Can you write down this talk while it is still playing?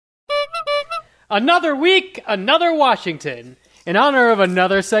Another week, another Washington. In honor of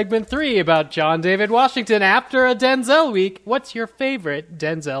another segment 3 about John David Washington after a Denzel week, what's your favorite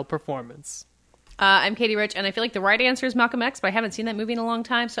Denzel performance? I'm Katie Rich, and I feel like the right answer is Malcolm X, but I haven't seen that movie in a long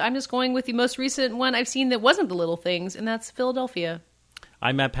time, so I'm just going with the most recent one I've seen that wasn't The Little Things, and that's Philadelphia.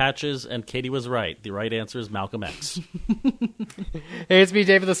 I'm Matt Patches, and Katie was right. The right answer is Malcolm X. Hey, it's me,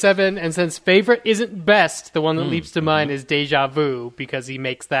 David the Seven, and since favorite isn't best, the one that leaps to mind is Deja Vu, because he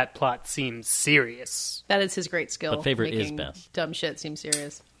makes that plot seem serious. That is his great skill. But favorite making is best. Dumb shit seem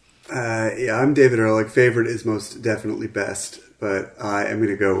serious. Yeah, I'm David Ehrlich. Favorite is most definitely best, but I am going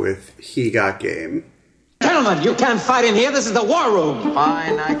to go with He Got Game. Gentlemen, you can't fight in here. This is the war room.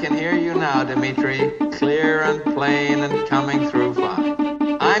 Fine, I can hear you now, Dimitri. Clear and plain and coming through fine.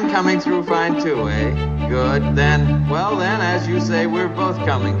 I'm coming through fine too, eh? Good. Then, as you say, we're both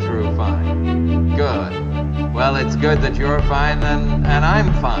coming through fine. Good. Well, it's good that you're fine and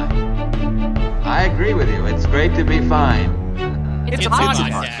I'm fine. I agree with you. It's great to be fine. It's a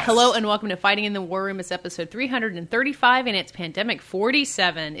podcast. Hello and welcome to Fighting in the War Room. It's episode 335 and it's Pandemic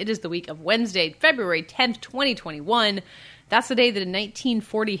 47. It is the week of Wednesday, February 10th, 2021. That's the day that in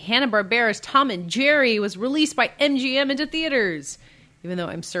 1940 Hanna-Barbera's Tom and Jerry was released by MGM into theaters. Even though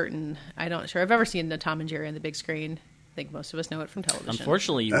I'm certain, I'm not sure I've ever seen the Tom and Jerry on the big screen. I think most of us know it from television.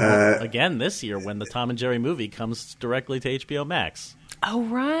 Unfortunately, you won't again this year when the Tom and Jerry movie comes directly to HBO Max. Oh,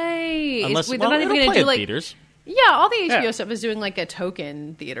 right. Unless, they're not even it'll going to play do in theaters. Yeah, all the HBO stuff is doing like a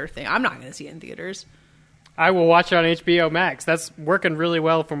token theater thing. I'm not going to see it in theaters. I will watch it on HBO Max. That's working really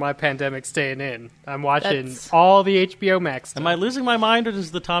well for my pandemic staying in. I'm watching all the HBO Max stuff. Am I losing my mind, or does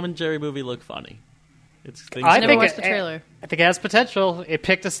the Tom and Jerry movie look funny? I never watched the trailer. I think it has potential. It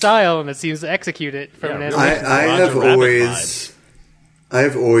picked a style, and it seems to execute it from an animation. I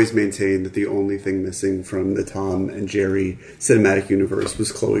have always maintained that the only thing missing from the Tom and Jerry cinematic universe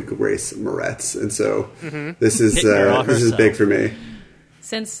was Chloe Grace Moretz, and so this is big for me.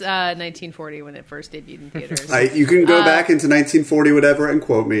 Since 1940, when it first debuted in theaters, you can go back into 1940, whatever, and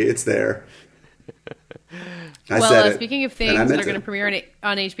quote me. It's there. Speaking of things that are going to premiere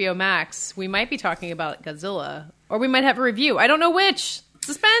on HBO Max, we might be talking about Godzilla, or we might have a review. I don't know which.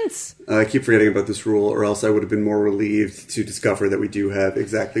 Suspense! I keep forgetting about this rule, or else I would have been more relieved to discover that we do have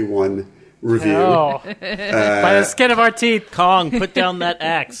exactly one review. Oh. By the skin of our teeth. Kong, put down that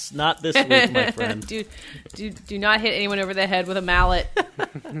axe. Not this week, my friend. Do not hit anyone over the head with a mallet.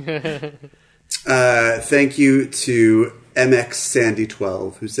 Thank you to MX Sandy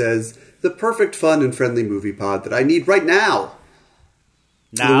 12, who says, the perfect fun and friendly movie pod that I need right now.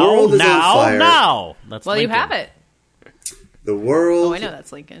 The world is on fire. Now. That's well, Lincoln. You have it. The world I know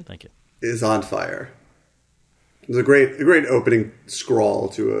that's Lincoln. Thank you. Is on fire. There's a great opening scroll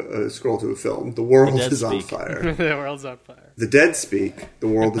to a film. The world is on fire. The world's on fire. The dead speak. The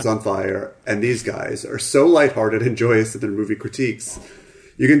world is on fire. And these guys are so lighthearted and joyous in their movie critiques.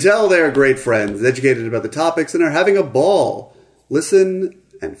 You can tell they are great friends, educated about the topics, and are having a ball. Listen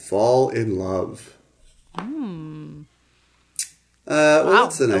and fall in love. Wow,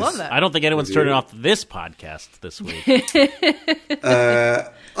 that's a nice, I love that. I don't think anyone's turning off this podcast this week.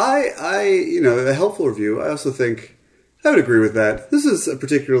 A helpful review. I also think I would agree with that. This is a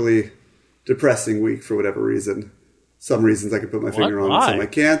particularly depressing week for whatever reason. Some reasons I can put my finger on, Why? some I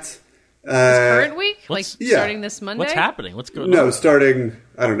can't. This current week? Yeah. Starting this Monday? What's happening? What's going on? No, starting,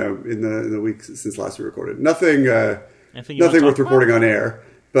 I don't know, in the week since last we recorded. Nothing worth reporting on air.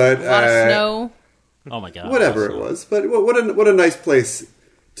 But a lot of snow. Oh my god! Whatever it was, but what a nice place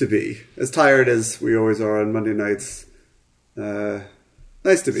to be. As tired as we always are on Monday nights,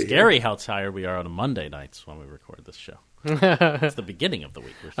 nice to be. Scary here. how tired we are on Monday nights when we record this show. It's the beginning of the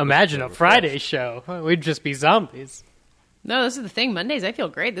week. Imagine a Friday show. We'd just be zombies. No, this is the thing. Mondays, I feel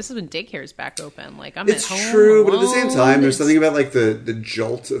great. This is when daycare's back open. Like I'm it's at home. True, alone. but at the same time, there's something about like the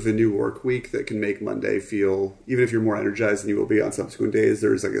jolt of a new work week that can make Monday feel, even if you're more energized than you will be on subsequent days,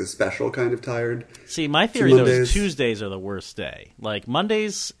 there's like a special kind of tired. See, my theory though is Tuesdays are the worst day. Like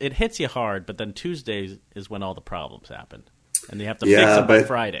Mondays, it hits you hard, but then Tuesdays is when all the problems happen, and you have to fix them by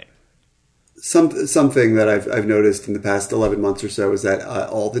Friday. Something that I've noticed in the past 11 months or so is that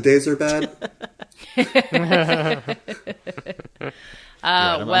all the days are bad.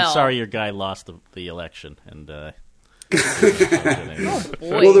 I'm sorry your guy lost the election. And boy.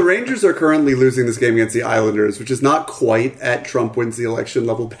 Well, the Rangers are currently losing this game against the Islanders, which is not quite at Trump wins the election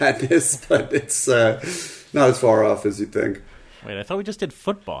level badness, but it's not as far off as you'd think. Wait, I thought we just did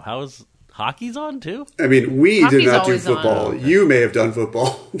football. How is hockey's on too? I mean, we Hockey's did not do always on. football. You may have done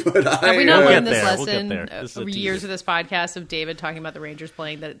football, but Have we not We'll learned get this there. We'll lesson get there. This is a over teaser. years of this podcast of David talking about the Rangers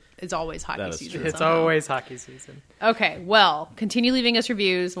playing that it's always hockey That is season? true. It's somehow. always hockey season. Okay, well, continue leaving us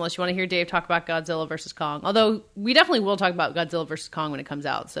reviews unless you want to hear Dave talk about Godzilla vs. Kong. Although we definitely will talk about Godzilla vs. Kong when it comes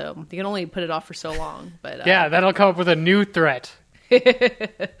out, so you can only put it off for so long. But Yeah, that'll come up with a new threat.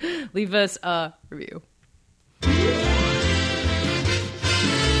 leave us a review.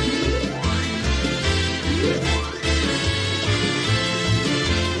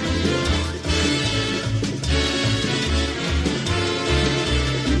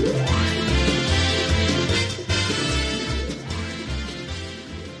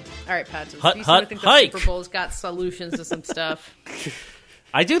 All right, Pat. Hut, Do you hut, think hike. the Super Bowl's got solutions to some stuff?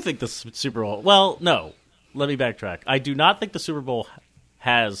 I do think the Super Bowl. Well, no. Let me backtrack. I do not think the Super Bowl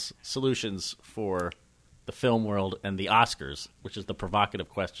has solutions for the film world and the Oscars, which is the provocative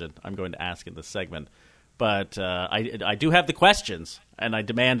question I'm going to ask in this segment. But I do have the questions, and I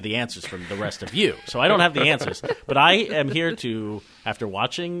demand the answers from the rest of you. So I don't have the answers. But I am here to, after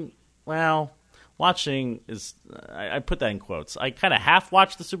watching, watching is, I put that in quotes. I kind of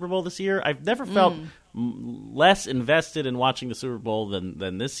half-watched the Super Bowl this year. I've never felt less invested in watching the Super Bowl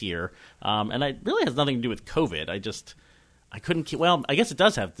than this year. And it really has nothing to do with COVID. I couldn't keep, well, I guess it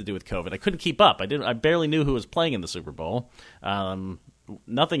does have to do with COVID. I couldn't keep up. I barely knew who was playing in the Super Bowl.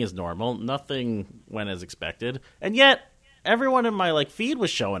 Nothing is normal. Nothing went as expected. And yet, everyone in my feed was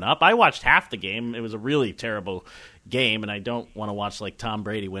showing up. I watched half the game. It was a really terrible game, and I don't want to watch Tom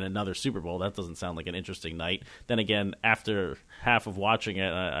Brady win another Super Bowl. That doesn't sound like an interesting night. Then again, after half of watching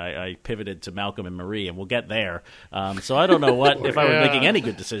it, I pivoted to Malcolm and Marie, and we'll get there. So I don't know if I was making any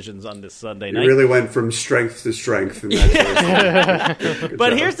good decisions on this Sunday night. You really went from strength to strength in that choice.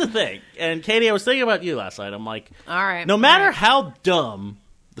 But here's the thing, and Katie, I was thinking about you last night. I'm like, All right. no matter how dumb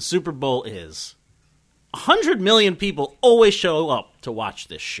the Super Bowl is, 100 million people always show up to watch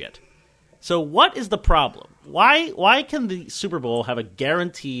this shit. So what is the problem? Why can the Super Bowl have a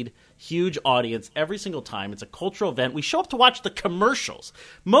guaranteed huge audience every single time? It's a cultural event. We show up to watch the commercials.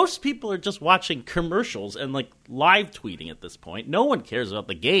 Most people are just watching commercials and live tweeting at this point. No one cares about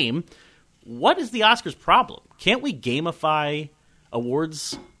the game. What is the Oscars problem? Can't we gamify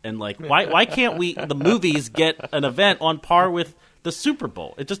awards and why can't the movies get an event on par with the Super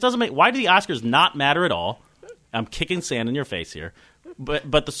Bowl? It just doesn't make. Why do the Oscars not matter at all? I'm kicking sand in your face here,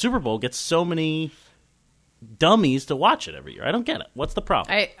 but the Super Bowl gets so many dummies to watch it every year. I don't get it. What's the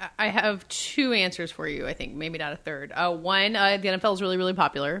problem? I have two answers for you. I think maybe not a third. One, the NFL is really, really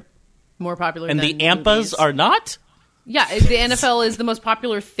popular, more popular, and than the AMPAs movies. are not. Yeah, the NFL is the most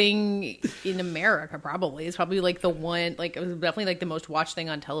popular thing in America. Probably it's probably the one. It was definitely the most watched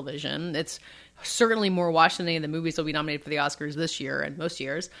thing on television. It's certainly more watched than any of the movies that will be nominated for the Oscars this year and most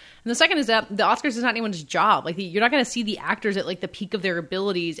years. And the second is that the Oscars is not anyone's job. You're not going to see the actors at the peak of their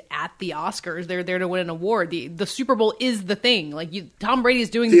abilities at the Oscars. They're there to win an award. The Super Bowl is the thing. Tom Brady is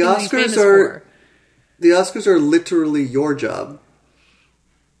doing the thing that he's famous for. The Oscars are literally your job.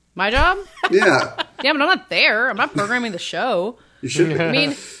 My job? Yeah. Yeah, but I'm not there. I'm not programming the show. You should be. I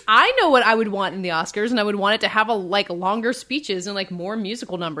mean, I know what I would want in the Oscars, and I would want it to have longer speeches and more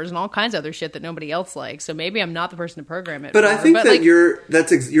musical numbers and all kinds of other shit that nobody else likes. So maybe I'm not the person to program it. But I think that you're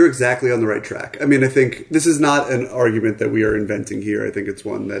you're exactly on the right track. I mean, I think this is not an argument that we are inventing here. I think it's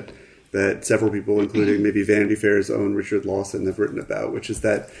one that several people, including maybe Vanity Fair's own Richard Lawson, have written about, which is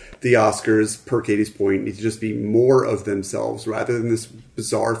that the Oscars, per Katie's point, need to just be more of themselves rather than this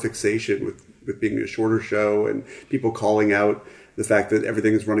bizarre fixation with being a shorter show and people calling out the fact that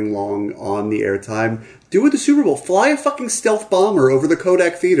everything is running long on the airtime. Do it the Super Bowl. Fly a fucking stealth bomber over the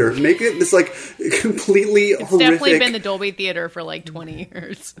Kodak Theater. Make it this completely it's horrific. definitely been the Dolby Theater for 20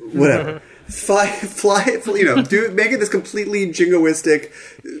 years. Whatever. Fly. Make it this completely jingoistic,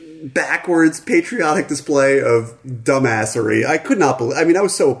 backwards, patriotic display of dumbassery. I could not believe. I mean, I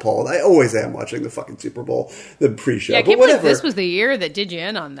was so appalled. I always am watching the fucking Super Bowl, the pre-show. Yeah, I but can't whatever. believe this was the year that did you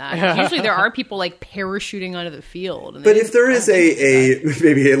in on that. 'Cause usually there are people parachuting onto the field. And But if there is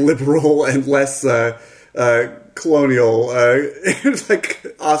maybe a liberal and less colonial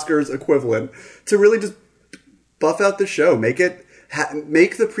Oscars equivalent to really just buff out the show, make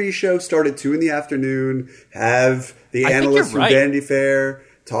the pre-show start at 2 p.m, have the analysts from Vanity Fair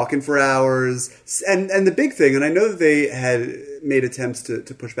talking for hours, and the big thing, and I know that they had made attempts to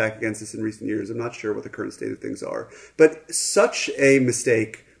push back against this in recent years. I'm not sure what the current state of things are, but such a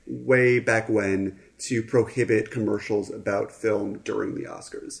mistake way back when to prohibit commercials about film during the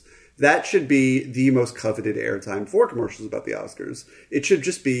Oscars. that should be the most coveted airtime for commercials about the Oscars. It should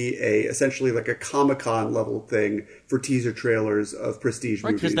just be essentially like a Comic-Con level thing for teaser trailers of prestige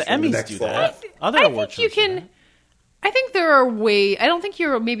movies. Because the from Emmys next do fall. that. Other I award think you shows do can. that. I think there are ways. I don't think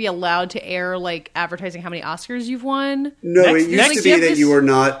you're maybe allowed to air like advertising how many Oscars you've won. No, Next- it used next to be year- that you were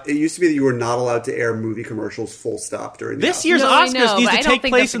not. It used to be that you were not allowed to air movie commercials full stop during the This Oscars. year's No, I Oscars know, needs but to I don't take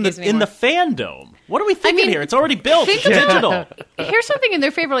think place that's in the the case fandom. What are we thinking mean, here? It's already built. It's think about- digital. Here's something in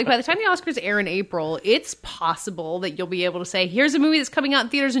their favor. Like by the time the Oscars air in April, it's possible that you'll be able to say, "Here's a movie that's coming out in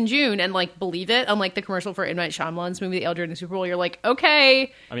theaters in June," and like believe it. Unlike the commercial for M. Night Shyamalan's movie that aired during the Super Bowl, you're like,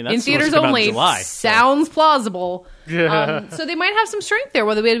 "Okay, I mean, that's in supposed theaters to come out in only." July, so- Sounds plausible. So they might have some strength there,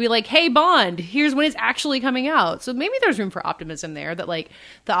 where they'll be like, "Hey, Bond, here's when it's actually coming out." So maybe there's room for optimism there that like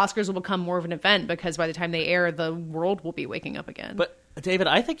the Oscars will become more of an event because by the time they air, the world will be waking up again. But David,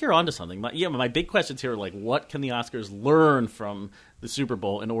 I think you're onto something. My big questions here are like, what can the Oscars learn from the Super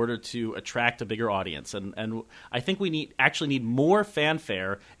Bowl in order to attract a bigger audience? And I think we actually need more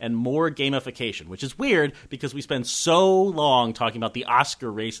fanfare and more gamification, which is weird because we spend so long talking about the Oscar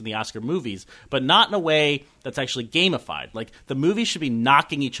race and the Oscar movies, but not in a way that's actually gamified. Like the movies should be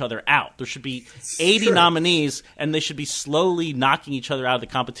knocking each other out. There should be 80 nominees, and they should be slowly knocking each other out of the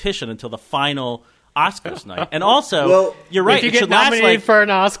competition until the final Oscars night. And also, Well, you're right. If you It get should last nominated like for an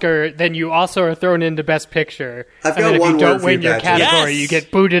Oscar, then you also are thrown into Best Picture. I've and got then one if you word don't for win you, your Patrick. category, Yes. you get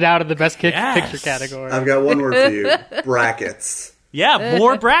booted out of the Best Yes. Picture category. I've got one word for you: brackets. Yeah,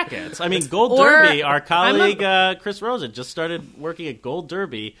 more brackets. I mean, Gold Or- Derby. Our colleague Chris Rosen just started working at Gold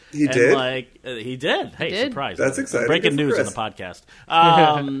Derby. He and did? He did. Hey, did? surprise! That's exciting. Breaking Good for news on the Chris.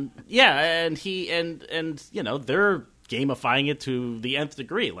 podcast. Yeah, and he and you know they're gamifying it to the nth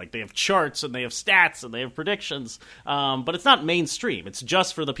degree. Like they have charts and they have stats and they have predictions. But it's not mainstream. It's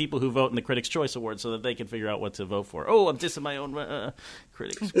just for the people who vote in the Critics' Choice Awards so that they can figure out what to vote for. Oh, I'm dissing my own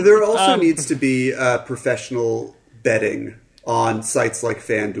critics. There also needs to be professional betting on sites like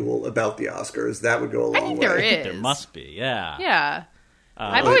FanDuel about the Oscars. That would go a long think way. there is. There must be. Yeah. Yeah.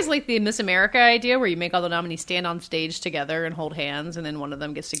 I've always liked the Miss America idea where you make all the nominees stand on stage together and hold hands, and then one of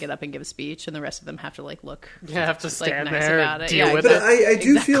them gets to get up and give a speech, and the rest of them have to like look. You have to like, stand nice there about and it. deal Yeah, with But it. I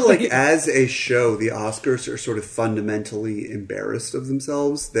do feel like Exactly. as a show, the Oscars are sort of fundamentally embarrassed of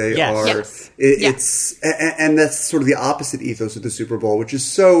themselves. They Yes. are. Yes. It's and that's sort of the opposite ethos of the Super Bowl, which is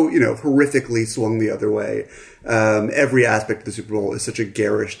so horrifically swung the other way. Every aspect of the Super Bowl is such a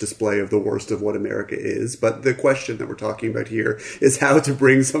garish display of the worst of what America is. But the question that we're talking about here is how to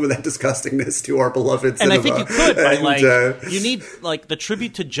bring some of that disgusness to our beloved And cinema. I think you could by And, you need like the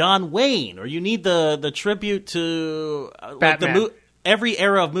tribute to John Wayne, or you need the tribute to like Batman. every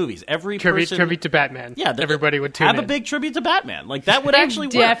era of movies, every person. Tribute to Batman. Yeah, everybody would tune have in. a big tribute to Batman. Like that would They've actually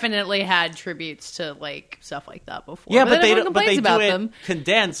work. definitely had tributes to like stuff like that before. Yeah, but then they everyone but they complains do about it them.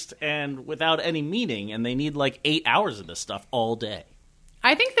 condensed and without any meaning, and they need like 8 hours of this stuff all day.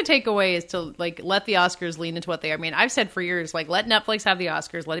 I think the takeaway is to like let the Oscars lean into what they are. I mean, I've said for years, like let Netflix have the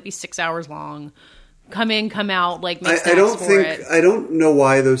Oscars, let it be 6 hours long. Come in, come out, like make I snacks don't for think it. I don't know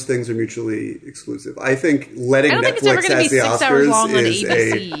why those things are mutually exclusive. I think letting I don't think it's ever Netflix going to as be the 6 hours Oscars long on is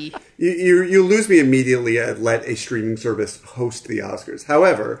ABC. you lose me immediately at let a streaming service host the Oscars.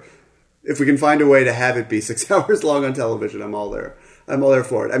 However, if we can find a way to have it be 6 hours long on television, I'm all there. I'm all there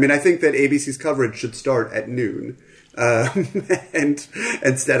for it. I mean, I think that ABC's coverage should start at noon. And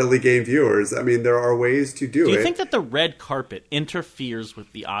steadily gain viewers. I mean, there are ways to do it. Do you think that the red carpet interferes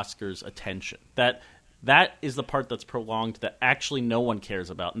with the Oscars' attention? That is the part that's prolonged that actually no one cares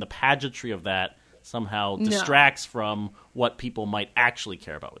about, and the pageantry of that somehow distracts from what people might actually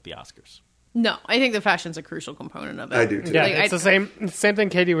care about with the Oscars. No, I think the fashion's a crucial component of it. I do too. Yeah, Like, it's the same thing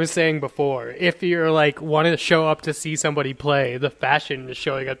Katie was saying before. If you're like wanting to show up to see somebody play, the fashion is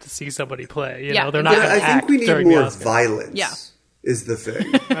showing up to see somebody play. You Yeah. know, they're not. Yeah, gonna I think act we need during more the Oscars. violence. Yeah. Is the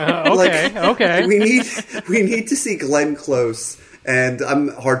thing. Okay. we need to see Glenn Close, and I'm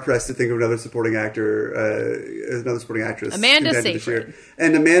hard pressed to think of another supporting actor, another supporting actress, Amanda contended this Seyfried. year.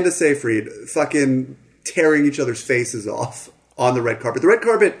 And Amanda Seyfried, fucking tearing each other's faces off on the red carpet. The red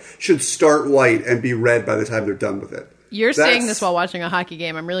carpet should start white and be red by the time they're done with it. You're That's- saying this while watching a hockey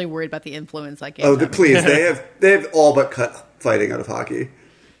game. I'm really worried about the influence that game. Oh, having. please! They have all but cut fighting out of hockey.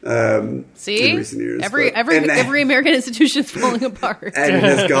 See, in recent years, every but- and- every American institution is falling apart. And it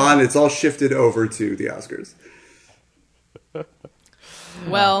has gone. It's all shifted over to the Oscars.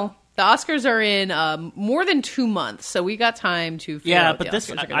 Well, the Oscars are in more than 2 months, so we got time to figure Yeah, out but what this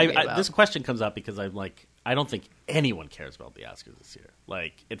the Oscars are gonna be about. this question comes up because I'm like, I don't think anyone cares about the Oscars this year.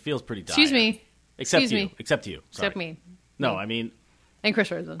 Like, it feels pretty dire. Excuse me. Except Excuse you. me. Except you. Sorry. Except me No, I mean, and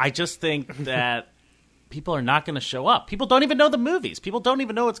Chris Rosen. I just think that people are not going to show up. People don't even know the movies. People don't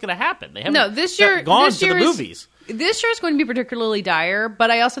even know what's going to happen. They haven't No, this year gone to the movies. This year is going to be particularly dire, but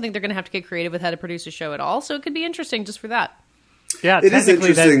I also think they're going to have to get creative with how to produce a show at all. So it could be interesting just for that. Yeah, It is technically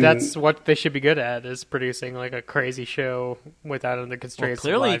interesting. that's what they should be good at, is producing like a crazy show without the constraints.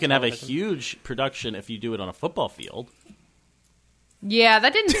 Well, clearly, of you can have a television. huge production if you do it on a football field. Yeah,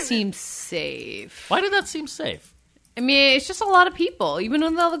 that didn't seem safe. Why did that seem safe? I mean, it's just a lot of people, even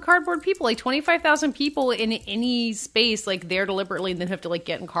with all the cardboard people. Like 25,000 people in any space, like there deliberately, and then have to like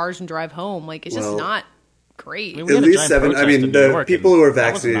get in cars and drive home. Like it's just Well, not great. I mean, we At had a least giant 7. I protest mean, in New the York, people and who are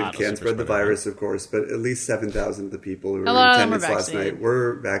that was vaccinated not a can super spread the spreader. virus, of course, but at least 7,000 of the people who were A lot in of them attendance are last vaccinated. night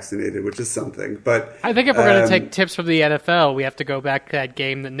were vaccinated, which is something. But I think if we're going to take tips from the NFL, we have to go back to that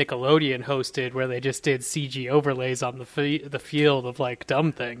game that Nickelodeon hosted, where they just did CG overlays on the field of like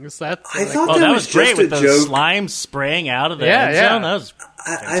dumb things. That's I thought Oh, that that was was great just with a those joke. slime spraying out of the Yeah, end yeah. zone. That was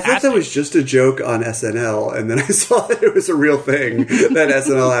I thought that was just a joke on SNL, and then I saw that it was a real thing that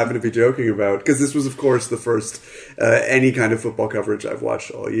SNL happened to be joking about. Because this was, of course, the first any kind of football coverage I've watched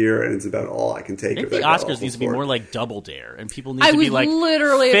all year, and it's about all I can take. I think of the that Oscars awful needs to be sport. more like Double Dare, and people need I to be was like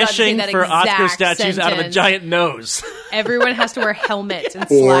literally about to say fishing that for Oscar exact statues out of a sentence. giant nose. Everyone has to wear helmets and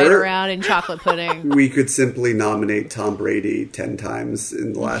slide Or- around in chocolate pudding. We could simply nominate Tom Brady 10 times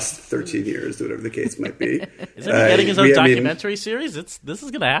in the last 13 years, whatever the case might be. Isn't he getting his own I mean, documentary series? This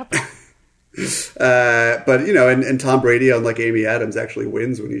is going to happen. but and Tom Brady, unlike Amy Adams, actually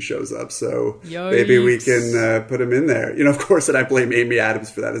wins when he shows up. So maybe we can put him in there. Of course, and I blame Amy Adams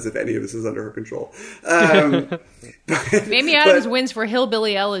for that, as if any of this is under her control. If Amy Adams wins for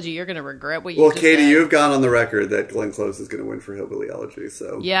Hillbilly Elegy, you're going to regret what you Well, just Katie, said. you have gone on the record that Glenn Close is going to win for Hillbilly Elegy.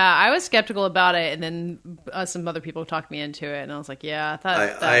 So Yeah, I was skeptical about it, and then some other people talked me into it, and I was like, yeah, I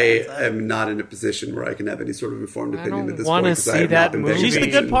thought I am not in a position where I can have any sort of informed opinion at this wanna point because I see have that not been movie. paying She's the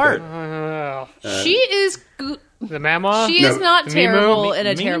attention, good part. but- she is the Mama. she is No, not Nemo? terrible in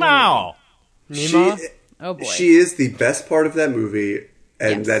a terrible movie. Meow. Nemo? Oh boy. She is the best part of that movie,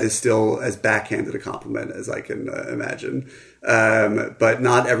 and Yes. that is still as backhanded a compliment as I can imagine. But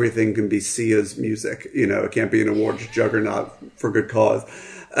not everything can be Sia's music. It can't be an awards juggernaut for good cause.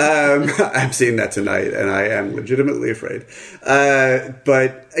 I'm seeing that tonight, and I am legitimately afraid.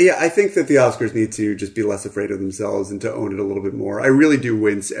 But yeah, I think that the Oscars need to just be less afraid of themselves and to own it a little bit more. I really do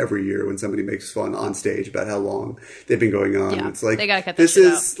wince every year when somebody makes fun on stage about how long they've been going on. Yeah, It's like, they gotta cut that this shit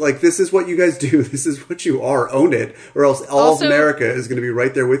is this is what you guys do. This is what you are. Own it, or else all Also- of America is going to be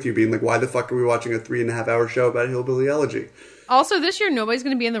right there with you, being like, "Why the fuck are we watching a 3.5-hour show about Hillbilly Elegy?" Also, this year, nobody's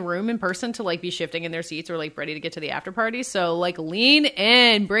going to be in the room in person to like be shifting in their seats or like ready to get to the after party. So like lean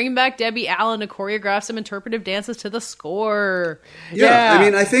in, bring back Debbie Allen to choreograph some interpretive dances to the score. Yeah, I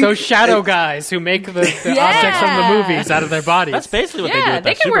mean, I think those shadow guys who make the Yeah. objects from the movies out of their bodies. That's basically what they do Yeah, at they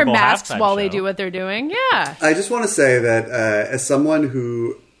that can Super wear Bowl masks halftime while they show. do what they're doing. Yeah. I just want to say that as someone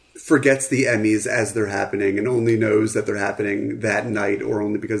who forgets the Emmys as they're happening and only knows that they're happening that night or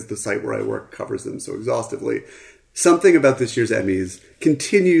only because the site where I work covers them so exhaustively, something about this year's Emmys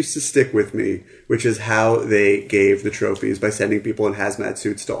continues to stick with me, which is how they gave the trophies by sending people in hazmat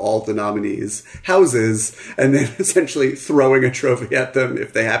suits to all the nominees' houses and then essentially throwing a trophy at them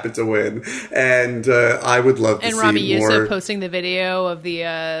if they happen to win. And I would love to And see Rami more. Youssef posting the video of the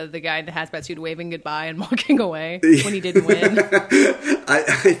guy in the hazmat suit waving goodbye and walking away when he didn't win.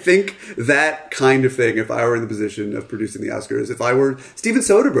 I think that kind of thing, if I were in the position of producing the Oscars, if I were Steven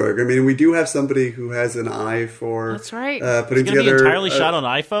Soderbergh, I mean, we do have somebody who has an eye for That's right. putting It's going to be together entirely shot on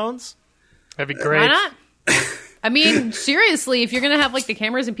iPhones? That'd be Why great. not? I mean, seriously, if you're going to have like the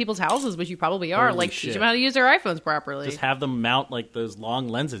cameras in people's houses, which you probably are, Holy like shit. teach them how to use their iPhones properly. Just have them mount like those long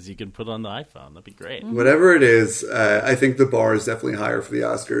lenses you can put on the iPhone. That'd be great. Whatever it is, I think the bar is definitely higher for the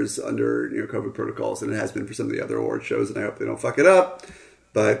Oscars under COVID protocols than it has been for some of the other award shows, and I hope they don't fuck it up.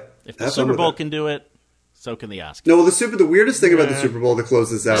 But If the have fun Super with Bowl it. can do it, so can the Oscars. No, well, the weirdest thing about the Super Bowl that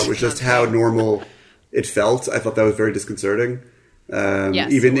closes out was just how normal it felt. I thought that was very disconcerting.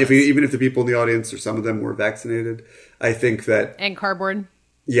 Yes, even it if was. even if the people in the audience or some of them were vaccinated, I think that and cardboard.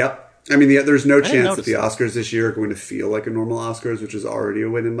 Yep. I mean, there's no didn't chance that the notice Oscars this year are going to feel like a normal Oscars, which is already a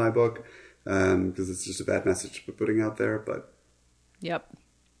win in my book, because it's just a bad message to be putting out there. But Yep.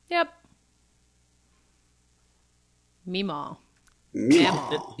 Meemaw.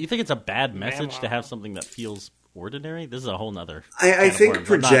 You think it's a bad message to have something that feels ordinary? This is a whole nother. I think can of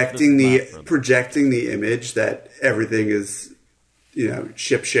worms. I'm not- this is not for- projecting the image that everything is,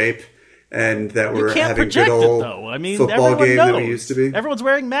 ship shape, and that You we're can't having project good it old though. I mean, football everyone game knows. that we used to be. Everyone's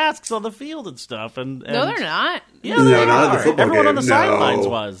wearing masks on the field and stuff. And No, they're not. Yeah, No, they not at the are. football Everyone game. on the No. sidelines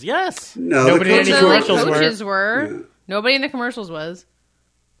was. Yes. No, Nobody the in any coaches No, were- commercials coaches were. Nobody in the commercials was.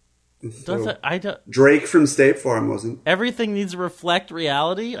 So, I don't. Drake from State Farm wasn't. Everything needs to reflect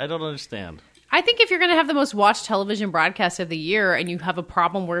reality. I don't understand. I think if you're going to have the most watched television broadcast of the year and you have a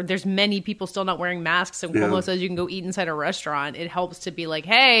problem where there's many people still not wearing masks and Cuomo says you can go eat inside a restaurant, it helps to be like,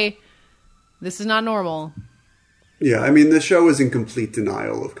 hey, this is not normal. Yeah, I memean, the show was in complete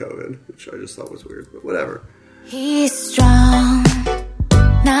denial of COVID, which I just thought was weird, but whatever. He's strong,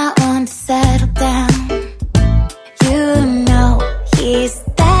 not one to settle down. You know he's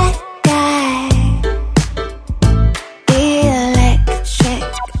that guy. Electric,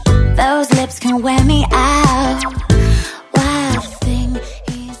 those lips can wear me out. Wild thing,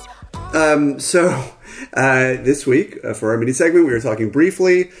 This week, for our mini segment, we were talking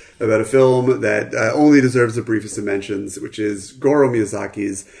briefly about a film that only deserves the briefest of mentions, which is Goro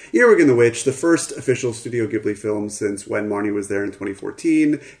Miyazaki's Earwig and the Witch, the first official Studio Ghibli film since When Marnie Was There in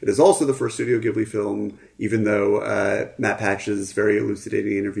 2014. It is also the first Studio Ghibli film, even though Matt Patch's very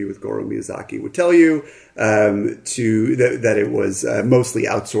elucidating interview with Goro Miyazaki would tell you that it was mostly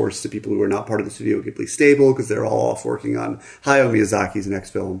outsourced to people who were not part of the Studio Ghibli stable, because they're all off working on Hayao Miyazaki's next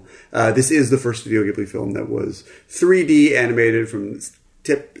film. This is the first Studio Ghibli film that was 3D animated from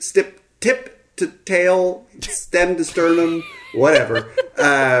tip to tail, stem to sternum, whatever.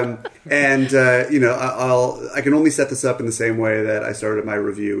 I can only set this up in the same way that I started my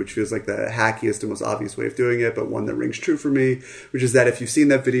review, which feels like the hackiest and most obvious way of doing it, but one that rings true for me, which is that if you've seen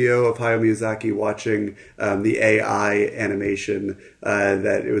that video of Hayao Miyazaki watching the AI animation,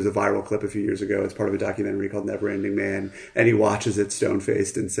 that it was a viral clip a few years ago. It's part of a documentary called Neverending Man, and he watches it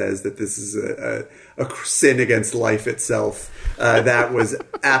stone-faced and says that this is a sin against life itself. That was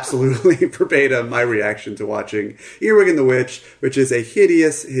absolutely verbatim my reaction to watching Earwig and the Witch, which is a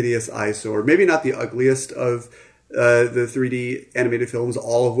hideous, hideous eyesore. Maybe not the ugliest of the 3D animated films,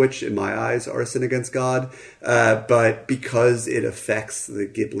 all of which, in my eyes, are a sin against God. But because it affects the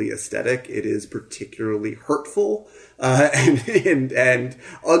Ghibli aesthetic, it is particularly hurtful and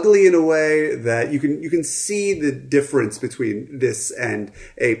ugly in a way that you can see the difference between this and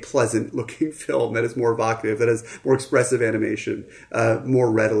a pleasant looking film that is more evocative, that has more expressive animation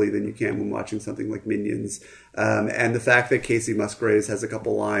more readily than you can when watching something like Minions. And the fact that Casey Musgraves has a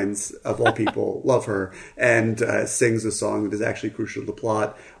couple lines, of all people, love her, and sings a song that is actually crucial to the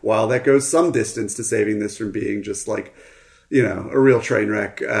plot, while that goes some distance to saving this from being just like, a real train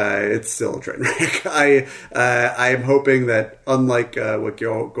wreck, it's still a train wreck. I am hoping that, unlike what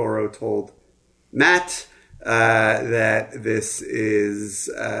Goro told Matt, that this is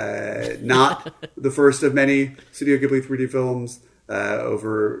not the first of many Studio Ghibli 3D films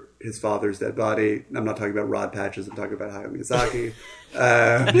over his father's dead body. I'm not talking about Rod Patches, I'm talking about Hayao Miyazaki.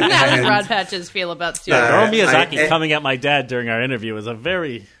 How does Rod Patches feel about Studio Goro Miyazaki coming at my dad during our interview was a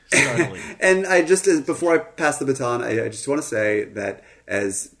very startling. And before I pass the baton, I just want to say that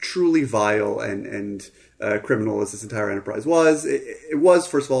as truly vile and criminal as this entire enterprise was, it was,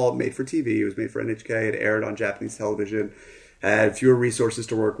 first of all, made for TV. It was made for NHK. It aired on Japanese television. Had fewer resources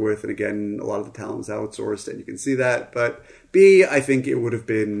to work with, and again, a lot of the talent was outsourced, and you can see that. But B, I think it would have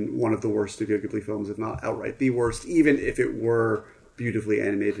been one of the worst Studio Ghibli films, if not outright the worst, even if it were beautifully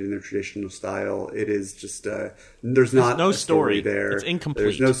animated in their traditional style. It is just there's not no a story there. It's incomplete.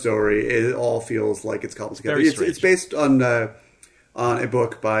 There's no story. It all feels like it's cobbled together. It's based on a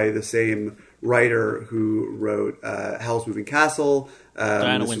book by the same writer who wrote Howl's Moving Castle.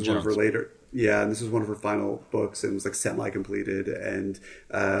 Diana Wynne Jones. And this was one of her final books, and it was like semi-completed, and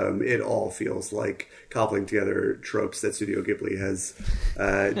it all feels like cobbling together tropes that Studio Ghibli has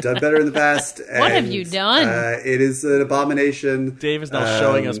done better in the past. What have you done? It is an abomination. Dave is now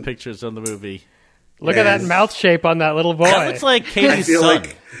showing us pictures of the movie. Look at that mouth shape on that little boy. That looks like Katie's son.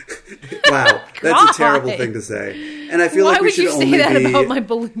 Wow, that's a terrible thing to say. And I feel Why like we would should you say only that be about my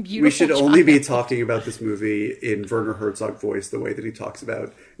beautiful we should child? only be talking about this movie in Werner Herzog voice, the way that he talks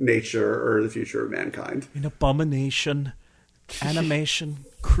about nature or the future of mankind. An abomination, animation,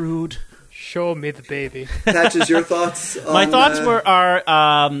 crude. Show me the baby. Patches, your thoughts? My thoughts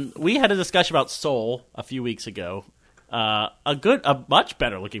are we had a discussion about Soul a few weeks ago. A much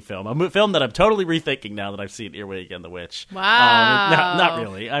better looking film. A film that I'm totally rethinking now that I've seen Earwig and the Witch. Wow. Not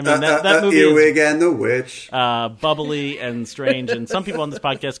really. I mean, that movie Earwig is and the Witch. Bubbly and strange, and some people on this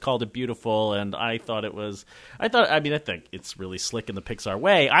podcast called it beautiful, and I think it's really slick in the Pixar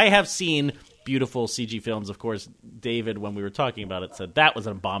way. I have seen beautiful CG films. Of course, David, when we were talking about it, said that was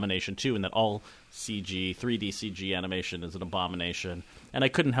an abomination too, and that all 3D CG animation is an abomination. And I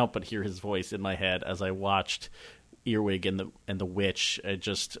couldn't help but hear his voice in my head as I watched Earwig and the Witch,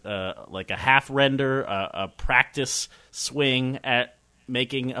 just like a half render, a practice swing at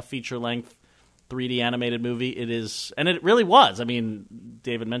making a feature length 3D animated movie. It is, and it really was. I mean,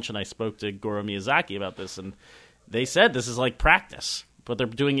 David mentioned I spoke to Goro Miyazaki about this, and they said this is like practice, but they're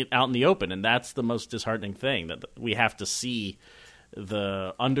doing it out in the open, and that's the most disheartening thing, that we have to see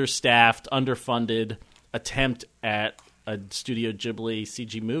the understaffed, underfunded attempt at a Studio Ghibli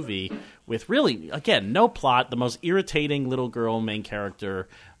CG movie with really, again, no plot, the most irritating little girl main character,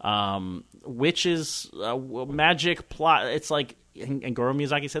 witches, magic plot. It's like, and Goro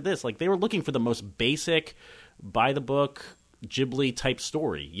Miyazaki said this, like they were looking for the most basic, by-the-book Ghibli type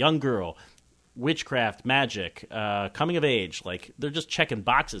story. Young girl, witchcraft, magic, coming of age. Like they're just checking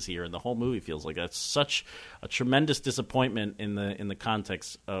boxes here, and the whole movie feels like that's such a tremendous disappointment in the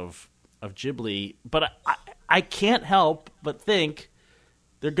context of Ghibli. But I can't help but think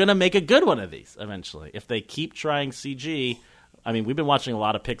they're going to make a good one of these eventually if they keep trying CG. I mean, we've been watching a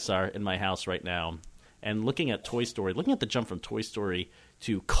lot of Pixar in my house right now, and looking at Toy Story, looking at the jump from Toy Story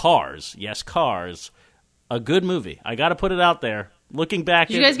to Cars. Yes, Cars. A good movie. I got to put it out there. Looking back,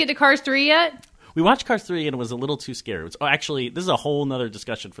 did you guys get to Cars 3 yet? We watched Cars 3 and it was a little too scary. Actually, this is a whole nother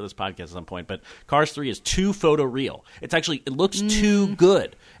discussion for this podcast at some point, but Cars 3 is too photoreal. It looks too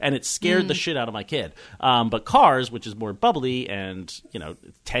good, and it scared the shit out of my kid. But Cars, which is more bubbly and,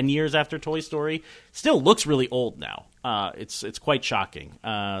 10 years after Toy Story, still looks really old now. It's quite shocking.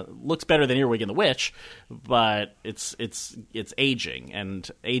 Looks better than Earwig and the Witch, but it's aging and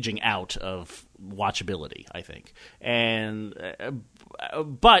aging out of watchability, I think.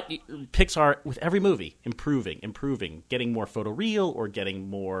 But Pixar, with every movie, improving, getting more photoreal or getting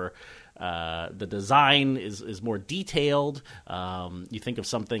more. The design is more detailed. You think of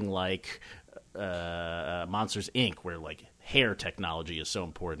something like Monsters Inc., where like hair technology is so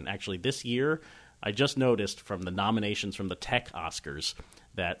important. Actually, this year, I just noticed from the nominations from the Tech Oscars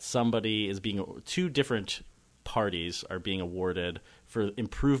that two different parties are being awarded for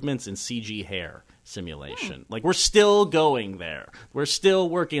improvements in CG hair simulation. Like, we're still going there. We're still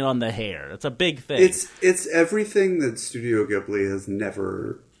working on the hair. It's a big thing. It's everything that Studio Ghibli has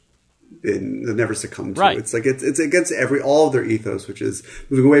never succumbed to. Right. It's like it's against all of their ethos, which is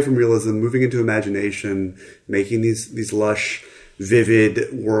moving away from realism, moving into imagination, making these lush,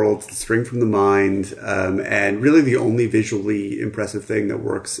 vivid worlds that spring from the mind, and really the only visually impressive thing that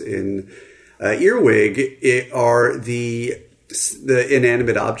works in Earwig are the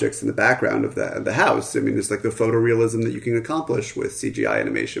inanimate objects in the background of the house. I mean, there's like the photorealism that you can accomplish with CGI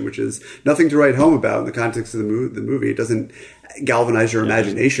animation, which is nothing to write home about in the context of the movie. It doesn't galvanize your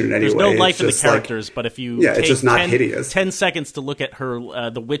imagination in any way. There's no life in the characters, but if you take it's just not hideous. 10 seconds to look at her,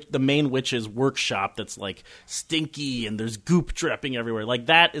 the main witch's workshop that's like stinky and there's goop dripping everywhere, like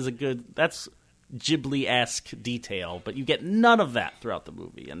that's Ghibli-esque detail, but you get none of that throughout the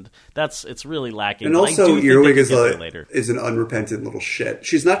movie, and it's really lacking. And also, Earwig is an unrepentant little shit.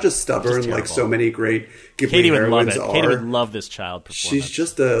 She's not just stubborn like so many great Ghibli heroines are. Katie would love this child performance. She's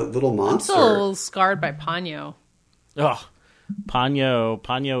just a little monster. I'm still a little scarred by Ponyo. Oh,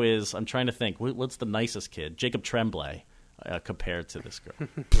 Ponyo is. I'm trying to think. What's the nicest kid? Jacob Tremblay compared to this girl.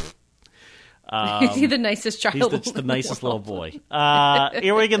 Is he the nicest child? He's the nicest little boy.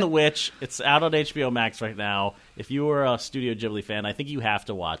 Earwig and the Witch. It's out on HBO Max right now. If you are a Studio Ghibli fan, I think you have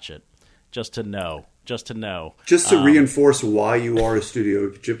to watch it just to know. Just to reinforce why you are a Studio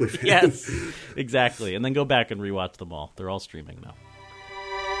Ghibli fan. Yes, exactly. And then go back and rewatch them all. They're all streaming now.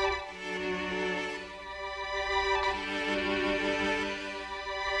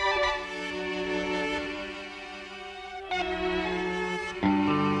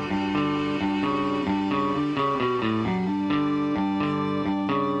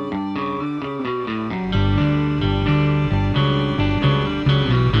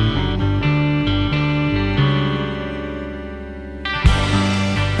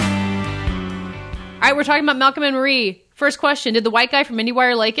 We're talking about Malcolm and Marie. First question: did the white guy from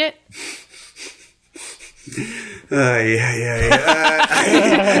IndieWire like it? It's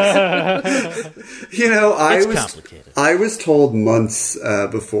complicated. I was told months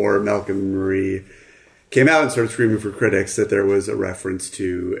before Malcolm and Marie came out and started screaming for critics that there was a reference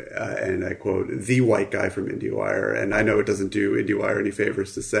to, and I quote, the white guy from IndieWire. And I know it doesn't do IndieWire any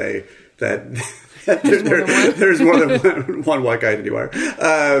favors to say that there's more than one white guy at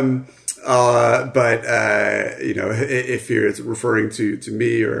IndieWire. But if you're referring to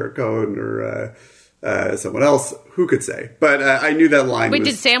me or Cohen or someone else, who could say? But I knew that line Wait, was...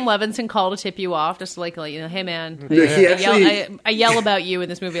 did Sam Levinson call to tip you off? Just like hey man, No, he actually- I yell about you in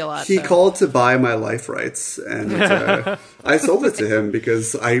this movie a lot. He so. called to buy my life rights, and I sold it to him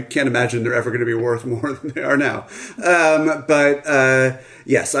because I can't imagine they're ever going to be worth more than they are now.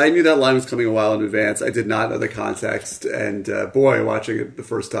 Yes, I knew that line was coming a while in advance. I did not know the context, and boy, watching it the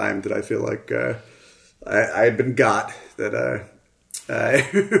first time, did I feel like I had been got. That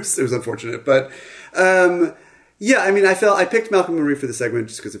it was unfortunate, but. Yeah, I mean, I picked Malcolm and Marie for the segment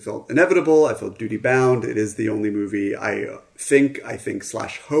just because it felt inevitable. I felt duty bound. It is the only movie I think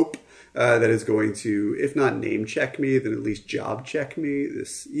 / hope that is going to, if not name check me, then at least job check me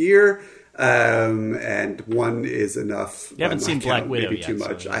this year. And one is enough. You haven't seen Black Widow maybe yet. too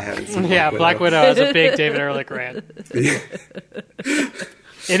much. So. I haven't seen Black Widow has a big David Ehrlich rant.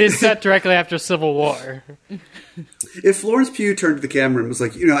 It is set directly after Civil War. If Florence Pugh turned to the camera and was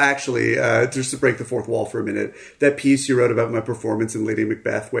like, actually, just to break the fourth wall for a minute, that piece you wrote about my performance in Lady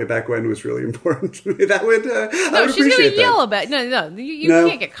Macbeth way back when was really important to me. That would, I would she's appreciate going to yell about. No, you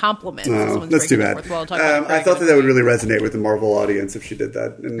can't get compliments. If No, someone's that's too breaking bad. the fourth wall talking about I thought that would really resonate with the Marvel audience if she did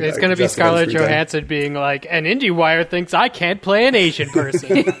that. And It's going to be Scarlett Johansson being like, an IndieWire thinks I can't play an Asian person.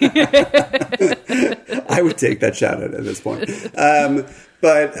 I would take that shout out at this point.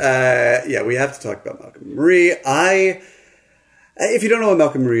 We have to talk about Malcolm and Marie. If you don't know what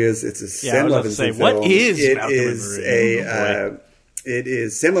Malcolm and Marie is, it's a Sam Levinson film. What is Malcolm and Marie? It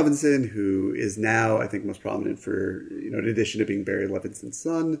is Sam Levinson, who is now, I think, most prominent for, in addition to being Barry Levinson's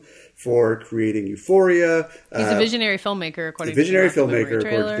son, for creating Euphoria. He's a visionary filmmaker, according to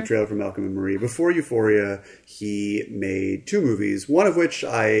the trailer for Malcolm and Marie. Before Euphoria, he made 2 movies, one of which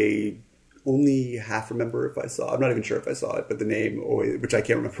I only half remember if I saw. I'm not even sure if I saw it, but the name, which I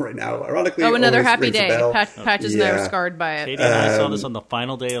can't remember right now, ironically. Another Happy Day. Patches and I Yeah. are scarred by it. Katie and I saw this on the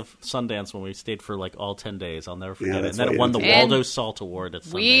final day of Sundance when we stayed for like all 10 days. I'll never forget it. that's And then why it you won the didn't Waldo Salt Award at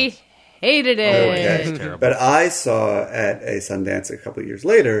Sundance. We hated it. It was terrible. But I saw at a Sundance a couple of years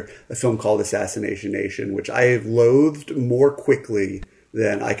later a film called Assassination Nation, which I have loathed more quickly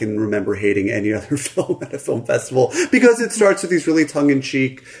than I can remember hating any other film at a film festival, because it starts with these really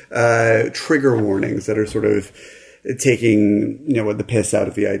tongue-in-cheek trigger warnings that are sort of taking the piss out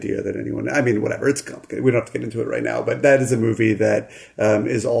of the idea that anyone. I mean, whatever. It's complicated. We don't have to get into it right now. But that is a movie that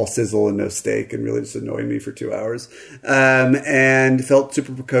is all sizzle and no steak, and really just annoyed me for 2 hours, and felt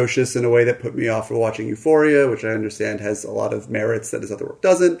super precocious in a way that put me off of watching Euphoria, which I understand has a lot of merits that his other work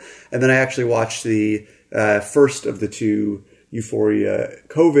doesn't. And then I actually watched the first of the 2 Euphoria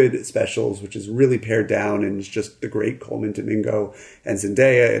COVID specials, which is really pared down and is just the great Coleman Domingo and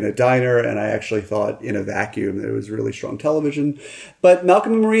Zendaya in a diner. And I actually thought in a vacuum that it was really strong television. But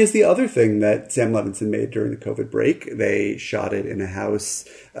Malcolm and Marie is the other thing that Sam Levinson made during the COVID break. They shot it in a house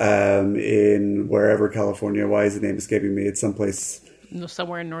in wherever California. Why is the name escaping me? It's someplace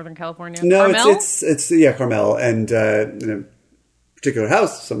somewhere in Northern California. No, Carmel? it's Carmel, and particular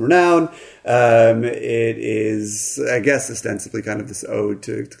house, some renown. It is, I guess, ostensibly kind of this ode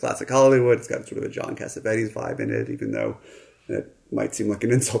to classic Hollywood. It's got sort of a John Cassavetes vibe in it, even though it might seem like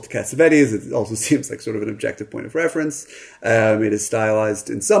an insult to Cassavetes. It also seems like sort of an objective point of reference. It is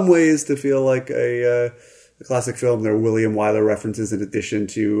stylized in some ways to feel like a classic film. There are William Wyler references in addition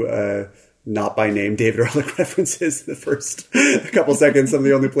to not by name David Ehrlich references in the first couple seconds. Some of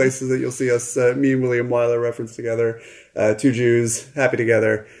the only places that you'll see us, me and William Wyler reference together. 2 Jews happy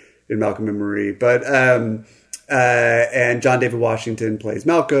together in Malcolm and Marie. But and John David Washington plays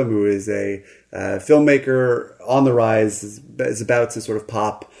Malcolm, who is a filmmaker on the rise, is about to sort of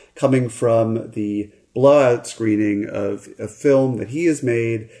pop, coming from the blowout screening of a film that he has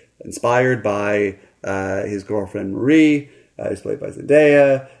made, inspired by his girlfriend Marie, who's played by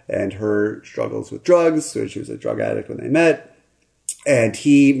Zendaya, and her struggles with drugs. So she was a drug addict when they met. And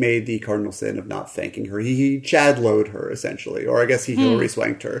he made the cardinal sin of not thanking her. He Chad-loed her, essentially. Or I guess he Hillary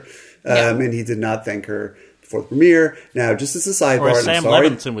swanked her. And he did not thank her before the premiere. Now, just as a sidebar, or as Sam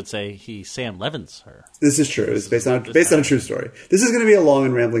Levinson would say, he Sam Levins her. This is true. It's based on a true story. This is going to be a long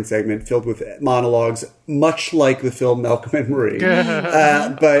and rambling segment filled with monologues, much like the film Malcolm and Marie.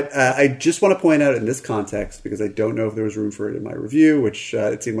 But I just want to point out in this context, because I don't know if there was room for it in my review, which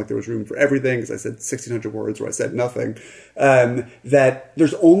it seemed like there was room for everything, because I said 1,600 words where I said nothing, that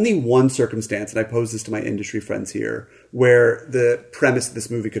there's only one circumstance, and I pose this to my industry friends here, where the premise of this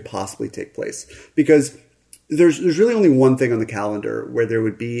movie could possibly take place. Because there's really only one thing on the calendar where there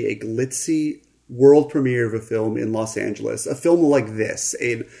would be a glitzy world premiere of a film in Los Angeles, a film like this,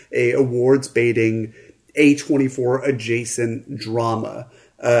 a awards-baiting A24 adjacent drama,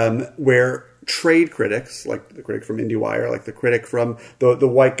 where trade critics, like the critic from IndieWire, like the critic from the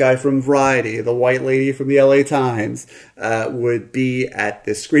white guy from Variety, the white lady from the LA Times, would be at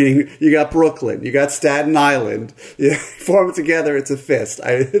this screening. You got Brooklyn, you got Staten Island. You form it together, it's a fist.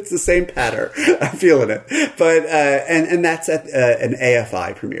 It's the same pattern. I'm feeling it. But and that's at an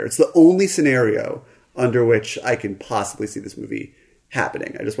AFI premiere. It's the only scenario under which I can possibly see this movie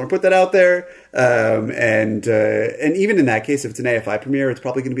happening. I just want to put that out there. And even in that case, if it's an AFI premiere, it's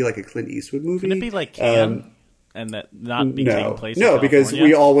probably going to be like a Clint Eastwood movie. Can it be like Cannes and that not be taking place in No, because California?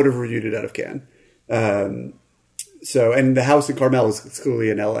 we all would have reviewed it out of Cannes. So, and the house in Carmel is clearly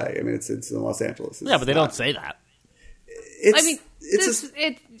in LA. I mean, it's in Los Angeles. Yeah, but they don't say that.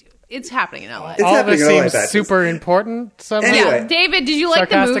 It's happening in LA. It's All of it happening in LA, seems Patches. super important somehow. Anyway. Yeah, David, did you like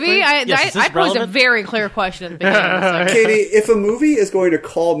the movie? Sarcastically? I posed a relevant? very clear question at the beginning of the segment. Katie, if a movie is going to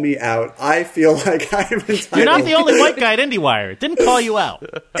call me out, I feel like I'm entitled. You're not the only white guy at IndieWire. It didn't call you out.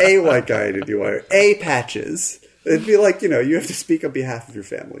 A white guy at IndieWire. A Patches. It'd be like, you have to speak on behalf of your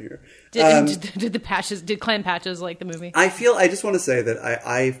family here. Did Clan Patches like the movie? I just want to say that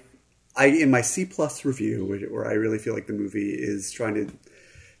I in my C+ review, where I really feel like the movie is trying to,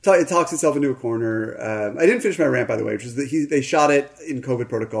 it talks itself into a corner. I didn't finish my rant, by the way, which is that they shot it in COVID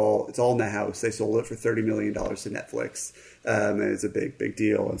protocol. It's all in the house. They sold it for $30 million to Netflix. And it's a big, big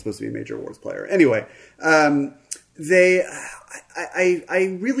deal. It's supposed to be a major awards player. Anyway, I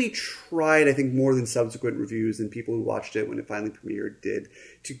really tried, I think more than subsequent reviews and people who watched it when it finally premiered did,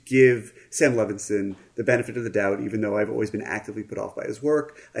 to give Sam Levinson the benefit of the doubt, even though I've always been actively put off by his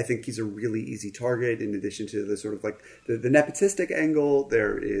work. I think he's a really easy target. In addition to the sort of like the nepotistic angle,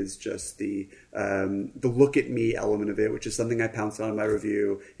 there is just the look at me element of it, which is something I pounced on in my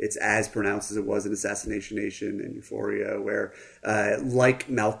review. It's as pronounced as it was in Assassination Nation and Euphoria, where like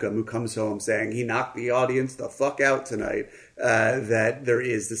Malcolm, who comes home saying he knocked the audience the fuck out tonight, that there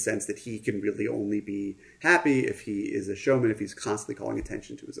is the sense that he can really only be happy if he is a showman, if he's constantly calling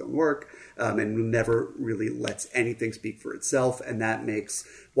attention to his own work, and never really lets anything speak for itself. And that makes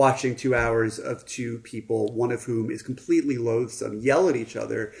watching 2 hours of two people, one of whom is completely loathsome, yell at each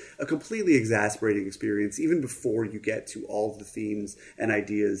other, a completely exasperating experience, even before you get to all of the themes and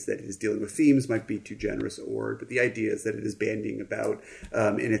ideas that it is dealing with. Themes might be too generous a word, but the ideas that it is bandying about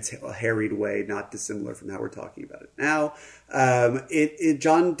in its harried way, not dissimilar from how we're talking about it now.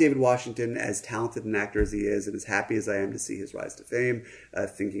 John David Washington, as talented an actor as he is, and as happy as I am to see his rise to fame,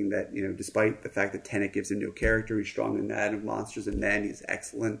 thinking that, despite the fact that Tenet gives him no character, he's strong in that, and Monsters and Men, he's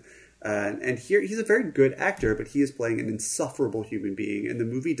excellent. And here, he's a very good actor, but he is playing an insufferable human being, and the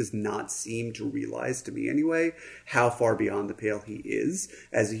movie does not seem to realize, to me anyway, how far beyond the pale he is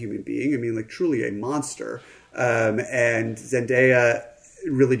as a human being. I mean, like, truly a monster. And Zendaya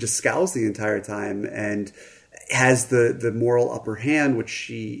really just scowls the entire time and has the moral upper hand, which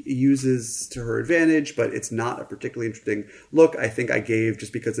she uses to her advantage, but it's not a particularly interesting look. I think I gave,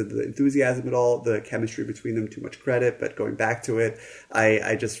 just because of the enthusiasm at all, the chemistry between them, too much credit, but going back to it,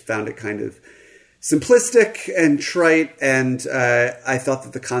 I just found it kind of simplistic and trite, and I thought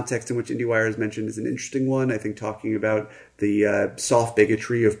that the context in which IndieWire is mentioned is an interesting one. I think talking about the soft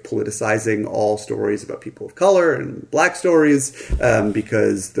bigotry of politicizing all stories about people of color and black stories,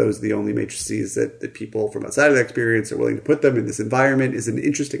 because those are the only matrices that people from outside of that experience are willing to put them in this environment, is an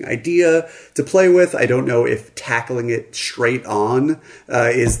interesting idea to play with. I don't know if tackling it straight on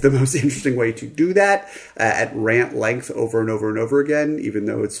is the most interesting way to do that at rant length over and over and over again, even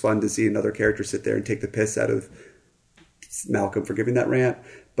though it's fun to see another character sit there and take the piss out of Malcolm for giving that rant.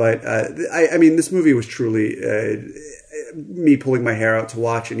 But I mean, this movie was truly me pulling my hair out to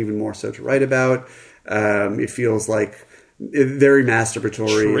watch, and even more so to write about. It feels like very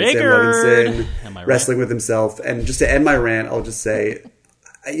masturbatory. And Sam Levinson wrestling with himself. And just to end my rant, I'll just say,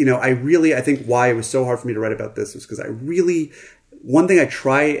 I think why it was so hard for me to write about this was because one thing I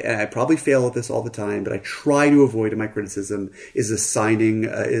try, and I probably fail at this all the time, but I try to avoid in my criticism, is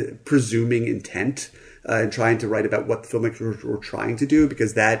presuming intent. And trying to write about what the filmmakers were trying to do,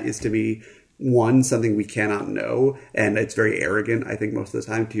 because that is, to me, one, something we cannot know, and it's very arrogant, I think, most of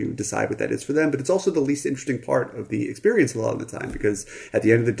the time to decide what that is for them, but it's also the least interesting part of the experience a lot of the time, because at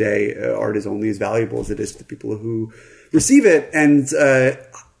the end of the day, art is only as valuable as it is to the people who receive it, and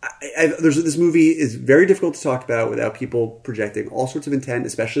this movie is very difficult to talk about without people projecting all sorts of intent,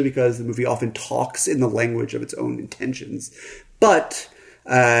 especially because the movie often talks in the language of its own intentions, but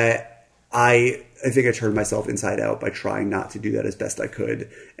I think I turned myself inside out by trying not to do that as best I could,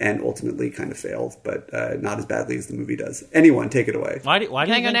 and ultimately kind of failed, but not as badly as the movie does. Anyone, take it away. Why do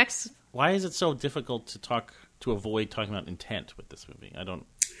Can I go next? Why is it so difficult to avoid talking about intent with this movie?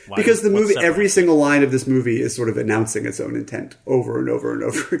 Because the what movie, separates every it? single line of this movie is sort of announcing its own intent over and over and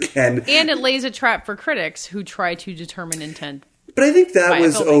over again. And it lays a trap for critics who try to determine intent. But I think by that a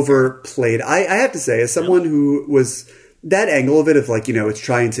was filmmaker. overplayed. I have to say, as someone who was that angle of it, of like, it's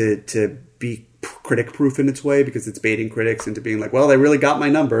trying to be critic proof in its way because it's baiting critics into being like, well, they really got my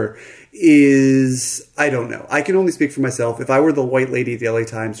number, is, I don't know. I can only speak for myself. If I were the white lady at the LA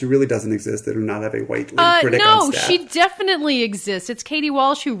Times, who really doesn't exist, they do not have a white lady critic on No, staff. she definitely exists. It's Katie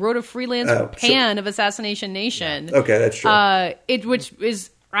Walsh who wrote a freelance pan of Assassination Nation. Okay, that's true. Which is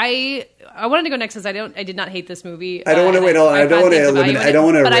I wanted to go next because I did not hate this movie. I don't want to wait. I don't want to eliminate. I don't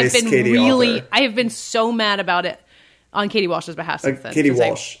want to erase Katie author. I have been so mad about it on Katie Walsh's behalf since then. Katie since I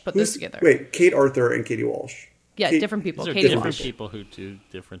Walsh put this together. Wait, Kate Arthur and Katie Walsh. Yeah, different people. These are Katie different Walsh. people who do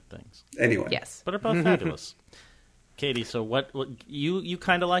different things. Anyway, Yes. But are both fabulous. Katie, so what you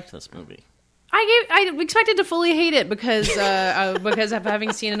kind of liked this movie? I expected to fully hate it because of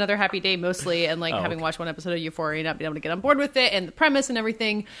having seen Another Happy Day mostly, and having watched one episode of Euphoria and not being able to get on board with it and the premise and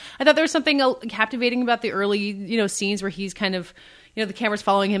everything. I thought there was something captivating about the early scenes where he's kind of the camera's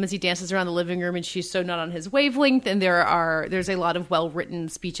following him as he dances around the living room, and she's so not on his wavelength. And there's a lot of well written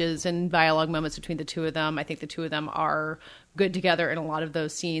speeches and dialogue moments between the two of them. I think the two of them are good together in a lot of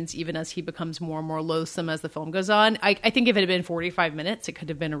those scenes, even as he becomes more and more loathsome as the film goes on. I think if it had been 45 minutes, it could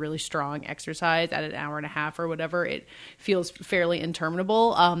have been a really strong exercise. At an hour and a half or whatever, it feels fairly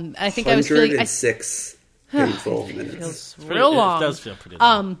interminable. I think I was feeling 106 painful it minutes. feels real long. It does feel pretty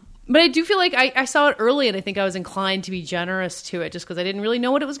long. But I do feel like I saw it early, and I think I was inclined to be generous to it just because I didn't really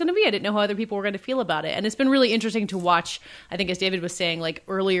know what it was going to be. I didn't know how other people were going to feel about it. And it's been really interesting to watch. I think, as David was saying,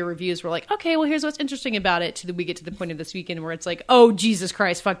 earlier reviews were like, okay, well, here's what's interesting about it. We get to the point of this weekend where it's like, oh, Jesus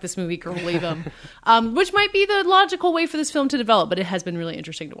Christ, fuck this movie, girl, leave him. Which might be the logical way for this film to develop, but it has been really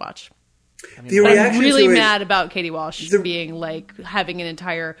interesting to watch. The But I'm reaction really to it- mad about Katie Walsh being having an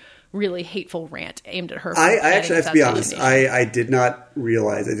entire really hateful rant aimed at her. I actually have to be honest. Assassination Nation. I did not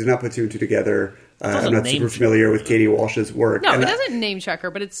realize. I did not put two and two together. doesn't I'm not name super check familiar with Katie Walsh's work. No, And it doesn't name check her,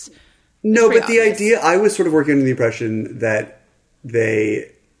 but it's No, pretty but the obvious. idea, I was sort of working under the impression that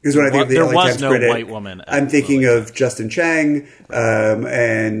because when I think of the There LA was Times no critic, white woman at I'm thinking Lily. of Justin Chang,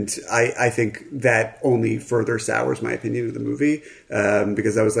 and I think that only further sours my opinion of the movie,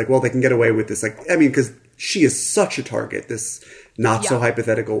 because I was like, well, they can get away with this, because she is such a target, this not so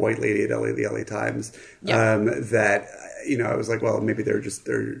hypothetical white lady at the LA Times, that I was like, well, maybe they're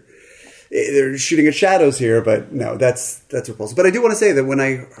shooting at shadows here, but no, that's repulsive. But I do want to say that when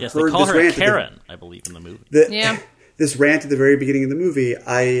I Yes, heard they call this her a rant, Karen, I believe, in the movie. this rant at the very beginning of the movie,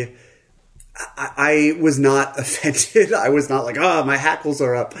 I was not offended. I was not like, oh, my hackles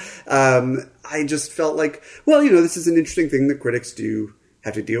are up. I just felt like, well, this is an interesting thing that critics do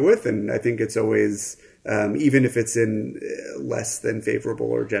have to deal with, and I think it's always, even if it's in less than favorable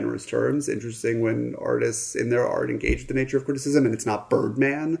or generous terms, interesting when artists in their art engage with the nature of criticism, and it's not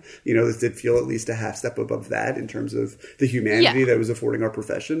Birdman. This did feel at least a half step above that in terms of the humanity that was affording our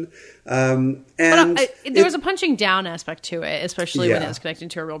profession. And there was a punching down aspect to it, especially when Yeah. it was connecting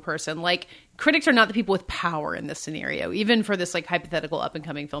to a real person. Critics are not the people with power in this scenario, even for this hypothetical up and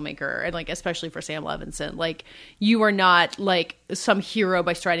coming filmmaker, and especially for Sam Levinson. You are not some hero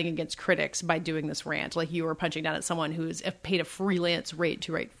by striding against critics by doing this rant. You are punching down at someone who's paid a freelance rate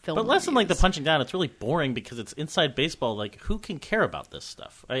to write film. But less than the reviews. punching down, it's really boring because it's inside baseball. Who can care about this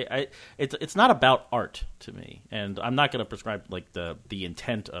stuff? It's not about art to me, and I'm not going to prescribe the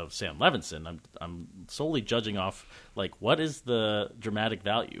intent of Sam Levinson. I'm solely judging off what is the dramatic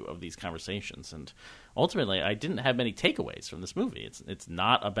value of these conversations, and ultimately, I didn't have many takeaways from this movie. It's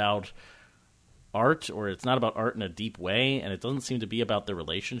not about art, or it's not about art in a deep way, and it doesn't seem to be about the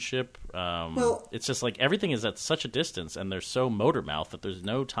relationship. It's just everything is at such a distance, and they're so motor mouth that there's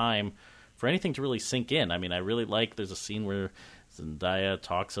no time for anything to really sink in. I mean, I really there's a scene where Zendaya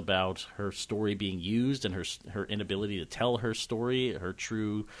talks about her story being used and her inability to tell her story, her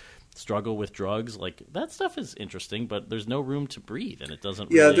true struggle with drugs. That stuff is interesting, but there's no room to breathe, and it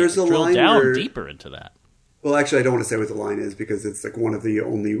doesn't really there's a drill line down where- deeper into that. Well, actually, I don't want to say what the line is because it's one of the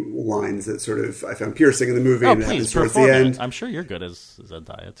only lines that sort of I found piercing in the movie, and it happens towards the perform end. it. I'm sure you're good as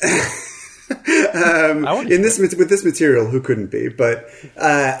Zendaya too. With this material, who couldn't be? But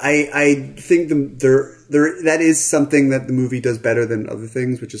I think that is something that the movie does better than other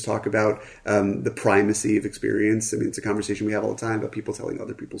things, which is talk about the primacy of experience. I mean, it's a conversation we have all the time about people telling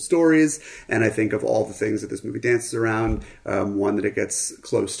other people's stories, and I think of all the things that this movie dances around, one that it gets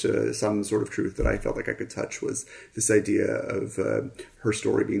close to some sort of truth that I felt like I could touch was this idea of her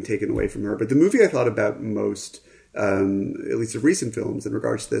story being taken away from her. But the movie I thought about most at least of recent films in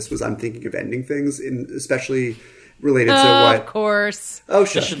regards to this, was I'm thinking of ending things, especially related to what... Of course. Oh,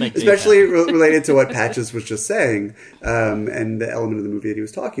 sure. Especially related to what Patches was just saying, and the element of the movie that he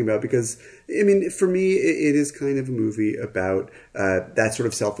was talking about. Because, I mean, for me, it is kind of a movie about that sort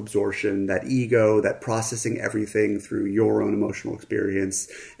of self-absorption, that ego, that processing everything through your own emotional experience.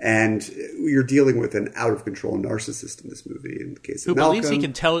 And you're dealing with an out-of-control narcissist in this movie, in the case of Malcolm. Who believes he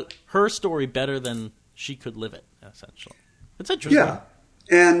can tell her story better than she could live it, essentially. It's interesting. Yeah.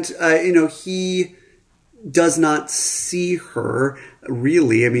 And, he does not see her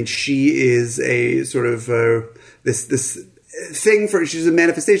really. I mean, she is a sort of this thing she's a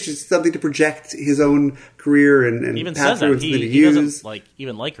manifestation. She's something to project his own career and even path says through that. and something to He use. doesn't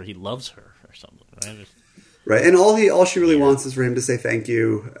even like her. He loves her or something. Right? Right, and all she really wants is for him to say thank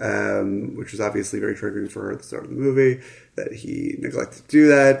you, which was obviously very triggering for her at the start of the movie, that he neglected to do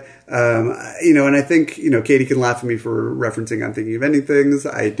that. And I think, Katie can laugh at me for referencing I'm Thinking of Ending Things.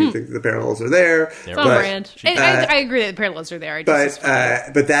 I do think the parallels are there. It's on brand. And I agree that the parallels are there.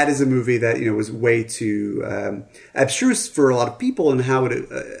 But that is a movie that, was way too abstruse for a lot of people and how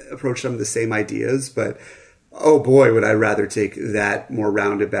it approached some of the same ideas, but... Oh boy, would I rather take that more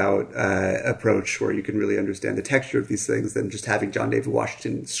roundabout approach where you can really understand the texture of these things than just having John David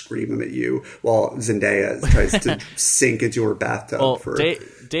Washington scream them at you while Zendaya tries to sink into her bathtub. Well,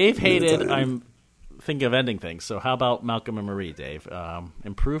 Dave hated I'm Thinking of Ending Things, so how about Malcolm and Marie, Dave?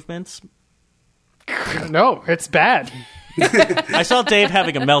 Improvements? No, it's bad. I saw Dave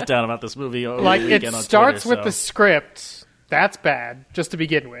having a meltdown about this movie over the weekend on Twitter. It starts with the script. That's bad, just to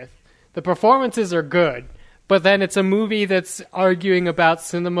begin with. The performances are good. But then it's a movie that's arguing about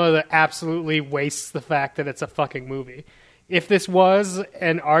cinema that absolutely wastes the fact that it's a fucking movie. If this was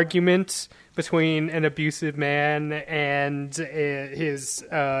an argument between an abusive man and his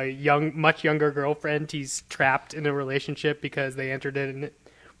much younger girlfriend, he's trapped in a relationship because they entered it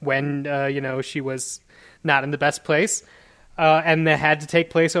when she was not in the best place, and that had to take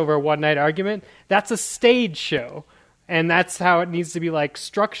place over a one-night argument. That's a stage show. And that's how it needs to be,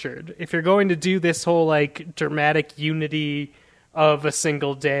 structured. If you're going to do this whole, dramatic unity of a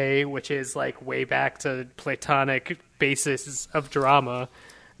single day, which is, way back to Platonic basis of drama,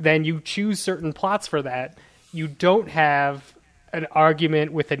 then you choose certain plots for that. You don't have an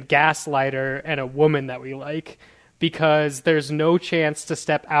argument with a gaslighter and a woman that we like, because there's no chance to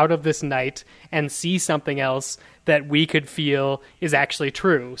step out of this night and see something else that we could feel is actually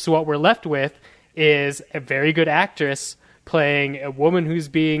true. So what we're left with is a very good actress playing a woman who's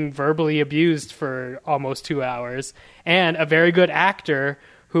being verbally abused for almost 2 hours, and a very good actor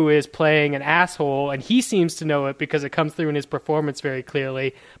who is playing an asshole, and he seems to know it because it comes through in his performance very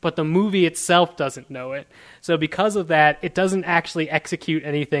clearly, but the movie itself doesn't know it. So because of that, it doesn't actually execute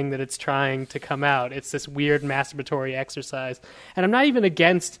anything that it's trying to come out. It's this weird masturbatory exercise. And I'm not even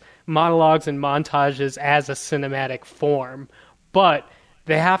against monologues and montages as a cinematic form, but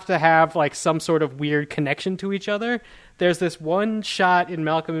they have to have some sort of weird connection to each other. There's this one shot in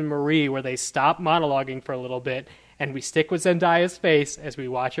Malcolm and Marie where they stop monologuing for a little bit, and we stick with Zendaya's face as we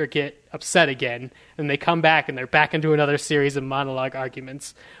watch her get upset again, and they come back and they're back into another series of monologue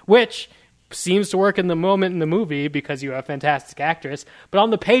arguments, which seems to work in the moment in the movie because you have a fantastic actress, but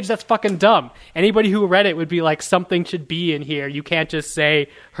on the page that's fucking dumb. Anybody who read it would be like, something should be in here. You can't just say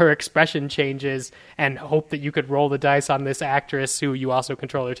her expression changes and hope that you could roll the dice on this actress who you also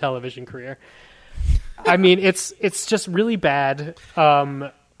control her television career. I mean, it's just really bad.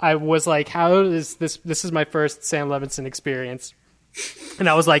 I was like, how is this is my first Sam Levinson experience. And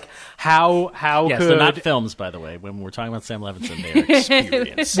I was like, how yes, could... they're not films, by the way. When we're talking about Sam Levinson, they're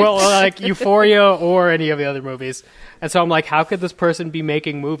experiences. Well, like Euphoria or any of the other movies. And so I'm like, how could this person be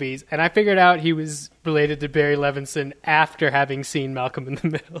making movies? And I figured out he was related to Barry Levinson after having seen Malcolm in the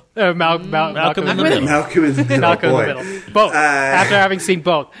Middle. Malcolm in the Middle. Malcolm in the Middle. Malcolm in the Middle. Both. After having seen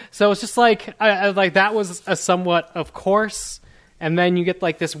both. So it's just like, I like that was a somewhat of course. And then you get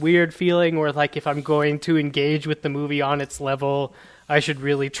like this weird feeling where like if I'm going to engage with the movie on its level, I should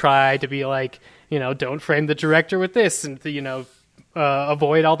really try to be like, don't frame the director with this and,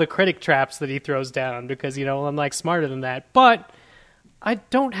 avoid all the critic traps that he throws down because, I'm like smarter than that. But I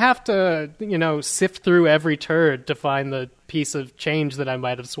don't have to, sift through every turd to find the piece of change that I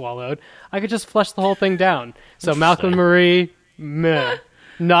might have swallowed. I could just flush the whole thing down. So Malcolm Marie, meh.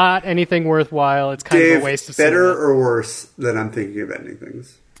 Not anything worthwhile. It's kind of a waste of better cinema. Or worse than I'm Thinking of Ending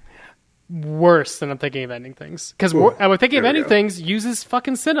Things? Worse than I'm Thinking of Ending Things. Because I'm Thinking of Ending Things uses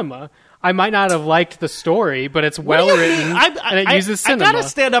fucking cinema. I might not have liked the story, but it's well written and it uses cinema. I gotta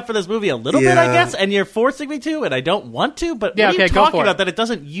stand up for this movie a little bit, I guess, and you're forcing me to, and I don't want to, but what are you talking about that it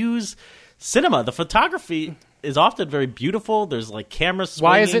doesn't use cinema? The photography is often very beautiful. There's like cameras.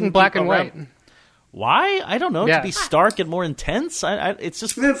 Why is it in black and white? Why? I don't know. Yeah. To be stark and more intense. It's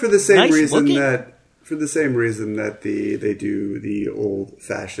just for the same nice reason looking. that they do the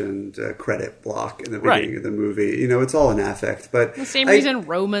old-fashioned credit block in the beginning of the movie. You know, it's all an affect. But The same reason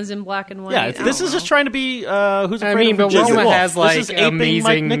Roma's in black and white. Yeah, this is just trying to be Who's Afraid of but Virginia Roma Woolf. has like This is aping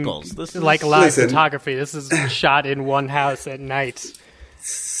amazing, Mike Nichols. This is like live Listen. photography. This is shot in one house at night.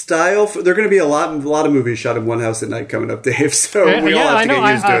 style. There are going to be a lot of movies shot in one house at night coming up, Dave. So we all have to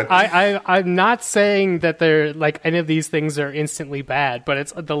get used to it. I'm not saying that they're like any of these things are instantly bad, but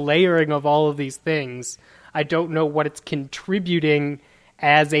it's the layering of all of these things. I don't know what it's contributing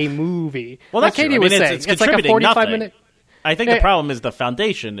as a movie. Well, that's like Katie true. was I mean, saying. it's It's like a contributing 45-minute. I think the problem is the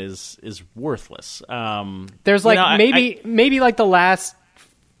foundation is worthless. There's like maybe like the last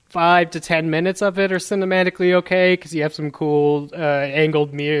 5 to 10 minutes of it are cinematically okay because you have some cool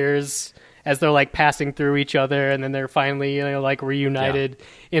angled mirrors as they're like passing through each other, and then they're finally like reunited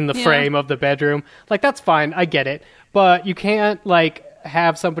in the frame of the bedroom. Like that's fine, I get it, but you can't like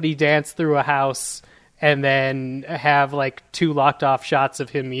have somebody dance through a house and then have like 2 locked off shots of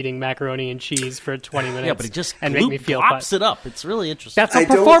him eating macaroni and cheese for 20 minutes. Yeah, but it just and make me feel pops it up. It's really interesting. That's a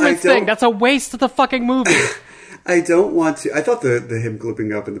performance thing. That's a waste of the fucking movie. I don't want to. I thought the him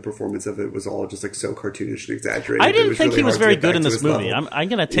glipping up and the performance of it was all just like so cartoonish and exaggerated. I didn't think really he was hard to very get good back in to this his movie. level. I'm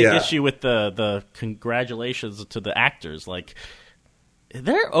going to take issue with the congratulations to the actors. Like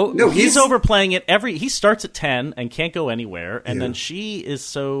he's overplaying it. He starts at 10 and can't go anywhere, and then she is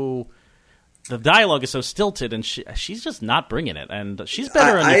so. The dialogue is so stilted, and she's just not bringing it. And she's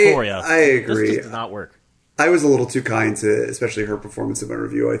better in Euphoria. I agree. This does not work. I was a little too kind to, especially her performance in my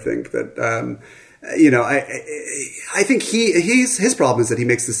review. I think that, I think his problem is that he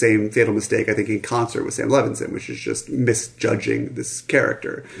makes the same fatal mistake, I think, in concert with Sam Levinson, which is just misjudging this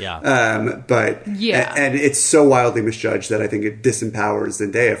character. Yeah. And it's so wildly misjudged that I think it disempowers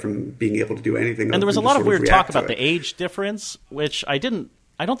Zendaya from being able to do anything. And there was a lot of weird talk about the age difference, which I don't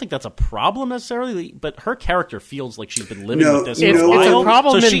think that's a problem necessarily, but her character feels like she's been living with this for a while. It's a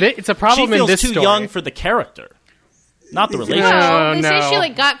problem. So it's a problem she feels in this too story. young for the character, not the relationship. Well, they No. say she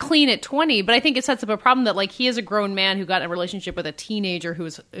like got clean at 20, but I think it sets up a problem that like he is a grown man who got in a relationship with a teenager who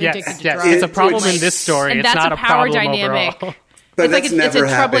was addicted to drugs. It's a problem in this story. And It's that's not a a power problem dynamic. overall. But It's like that's it's a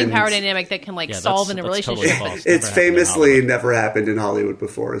never troubling happened. power dynamic that can like solve in a relationship. Totally false. It's Never happened in famously Hollywood. never happened in Hollywood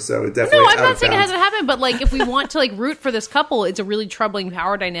before, so it definitely. No, I'm out not of saying it bounds. hasn't happened, but like if we want to like root for this couple, it's a really troubling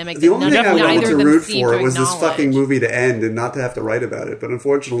power dynamic The that only thing I neither wanted of to them root seem for to was this acknowledge. fucking movie to end and not to have to write about it. But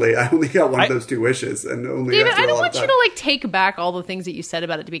unfortunately, I only got one of those 2 wishes, and only. David, after I a don't long want you time. to like take back all the things that you said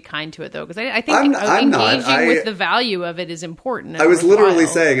about it to be kind to it, though, because I think I'm not. engaging with the value of it is important. and I was literally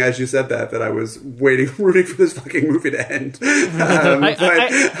worthwhile. saying, as you said that I was rooting for this fucking movie to end. But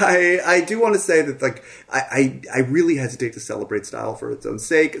I do want to say that, like, I really hesitate to celebrate style for its own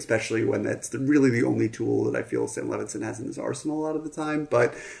sake, especially when that's really the only tool that I feel Sam Levinson has in his arsenal a lot of the time.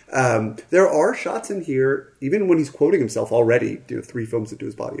 But there are shots in here, even when he's quoting himself already, 3 films into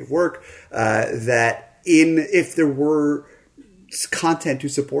his body of work, that if there were content to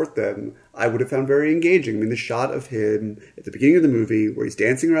support them, I would have found very engaging. I mean, the shot of him at the beginning of the movie where he's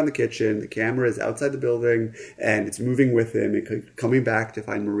dancing around the kitchen, the camera is outside the building, and it's moving with him, and coming back to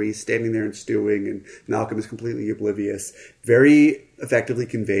find Marie standing there and stewing, and Malcolm is completely oblivious, very effectively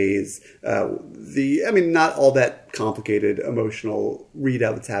conveys not all that complicated emotional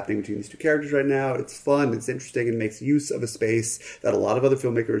readout that's happening between these 2 characters right now. It's fun, it's interesting, and makes use of a space that a lot of other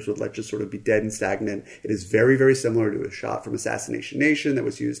filmmakers would let just sort of be dead and stagnant. It is very, very similar to a shot from Assassination Nation that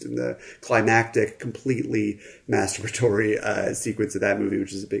was used in the climactic, completely masturbatory sequence of that movie,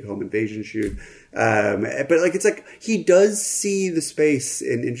 which is a big home invasion shoot. But like, it's like he does see the space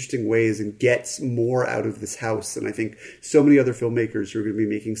in interesting ways and gets more out of this house than I think so many other filmmakers who are going to be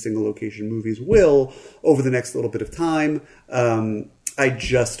making single location movies will over the next little bit of time. I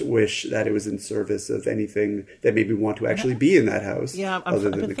just wish that it was in service of anything that made me want to actually be in that house. Yeah, I've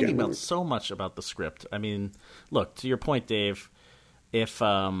been thinking about so much about the script. I mean, look, to your point, Dave, if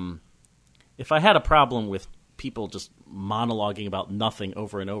I had a problem with people just monologuing about nothing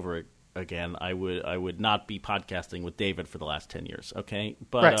over and over again, I would not be podcasting with David for the last 10 years. Okay,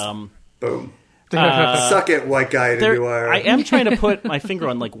 but Right. Boom. Suck it, white guy to Dwyer. I am trying to put my finger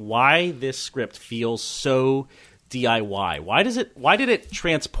on like why this script feels so DIY. Why did it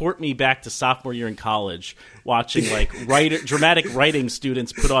transport me back to sophomore year in college watching like dramatic writing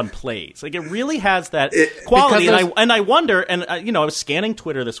students put on plays? Like it really has that quality, and I wonder, and I was scanning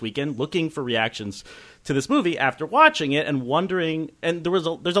Twitter this weekend looking for reactions to this movie after watching it and wondering, and there's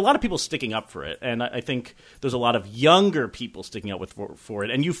a lot of people sticking up for it, and I think there's a lot of younger people sticking up for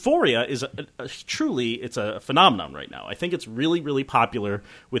it, and Euphoria is truly, it's a phenomenon right now. I think it's really, really popular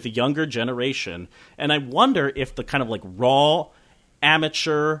with the younger generation, and I wonder if the kind of like raw,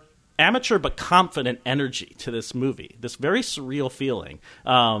 amateur but confident energy to this movie, this very surreal feeling,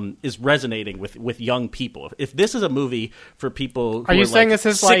 is resonating with young people. If this is a movie for people who are you saying like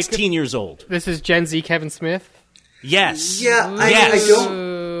this is 16 years old. This is Gen Z Kevin Smith? Yes. Yeah,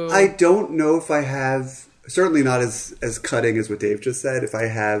 Yes. I don't know if I have, certainly not as cutting as what Dave just said, if I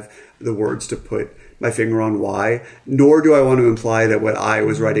have the words to put my finger on why, nor do I want to imply that what I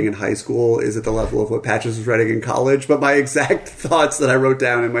was writing in high school is at the level of what Patches was writing in college, but my exact thoughts that I wrote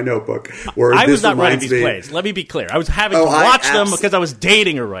down in my notebook were, I was this not writing reminds these me- plays. Let me be clear. I was having to watch them because I was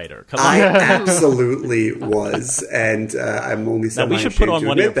dating a writer. Come on. I absolutely was, and I'm only Now, we should semi-ashamed put on to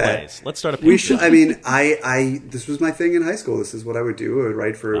one of your admit that. plays. Let's start a We should. I mean, I this was my thing in high school. This is what I would do. I would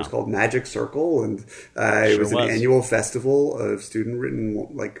write for, it was called Magic Circle, and it was an annual festival of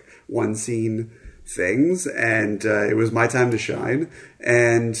student-written, like, one-scene things, and it was my time to shine.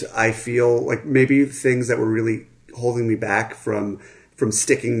 And I feel like maybe things that were really holding me back from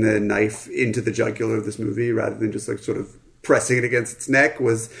sticking the knife into the jugular of this movie rather than just like sort of pressing it against its neck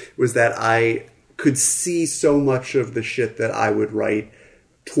was that I could see so much of the shit that I would write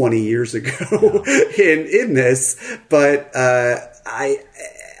 20 years ago in this, but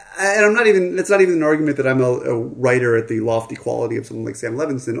I'm not even, it's not even an argument that I'm a writer at the lofty quality of someone like Sam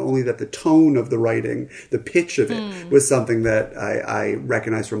Levinson, only that the tone of the writing, the pitch of it was something that I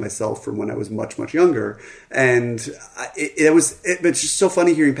recognized for myself from when I was much, much younger. And it's just so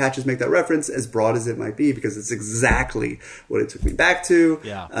funny hearing Patches make that reference, as broad as it might be, because it's exactly what it took me back to.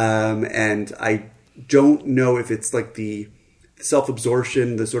 Yeah. And I don't know if it's like the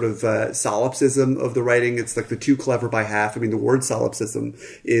self-absorption, the sort of solipsism of the writing. It's like the too clever by half. I mean, the word solipsism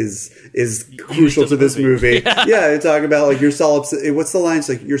is crucial to this movie. Yeah, they talk about like you're what's the line? It's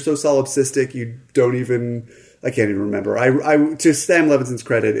like you're so solipsistic you don't even. I can't even remember. I to Sam Levinson's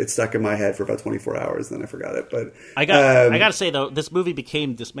credit, it stuck in my head for about 24 hours, then I forgot it. But I got to say though, this movie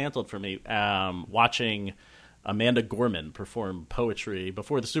became dismantled for me watching Amanda Gorman perform poetry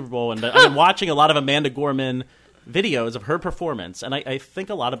before the Super Bowl, and I've been watching a lot of Amanda Gorman videos of her performance, and I think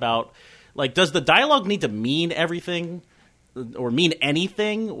a lot about, like, does the dialogue need to mean everything or mean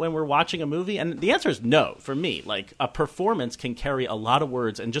anything when we're watching a movie? And the answer is no for me. Like, a performance can carry a lot of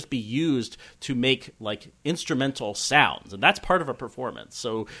words and just be used to make like instrumental sounds, and that's part of a performance.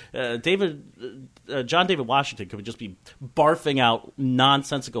 So John David Washington could just be barfing out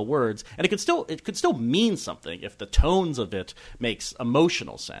nonsensical words, and it could still mean something if the tones of it makes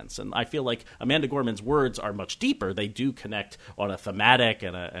emotional sense. And I feel like Amanda Gorman's words are much deeper. They do connect on a thematic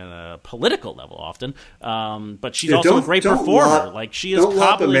and a political level often, but she's also a great performer. Like, she is don't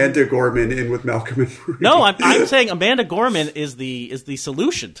lump probably Amanda Gorman in with Malcolm and Marie. No, I'm saying Amanda Gorman is the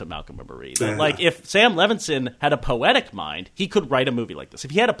solution to Malcolm and Marie. That, like, if Sam Levinson had a poetic mind, he could write a movie like this. If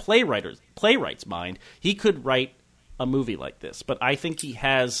he had a playwright's mind, he could write a movie like this. But I think he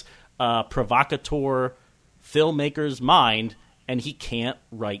has a provocateur filmmaker's mind, and he can't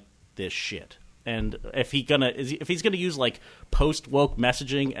write this shit. And if he's gonna use like post woke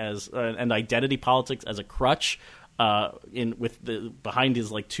messaging as and identity politics as a crutch, behind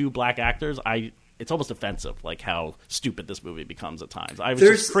his like two black actors, it's almost offensive, like how stupid this movie becomes at times. I was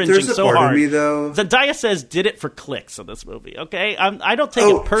just cringing so hard. Of me, though. Zendaya says did it for clicks in this movie. Okay, I don't take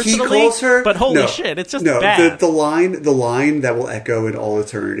it personally, he calls her, but holy shit, it's just bad. The line that will echo in all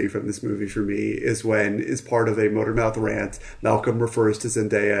eternity from this movie for me is when, as part of a Motormouth rant, Malcolm refers to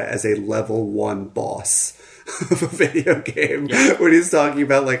Zendaya as a level 1 boss of a video game, when he's talking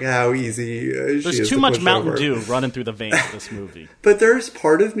about like how easy she is. There's too much Mountain Dew running through the veins of this movie. But there's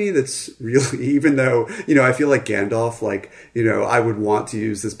part of me that's really, even though, I feel like Gandalf, like, I would want to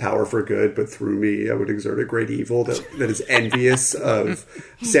use this power for good, but through me I would exert a great evil that is envious of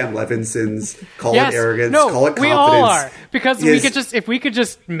Sam Levinson's call it arrogance, call it confidence. We all are, because if we could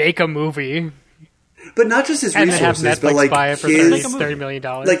just make a movie. But not just his resources, and have Netflix but like buy it for $30 million.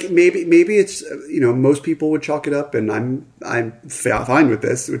 Like maybe it's most people would chalk it up, and I'm fine with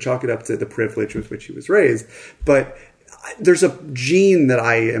this. Would chalk it up to the privilege with which he was raised. But there's a gene that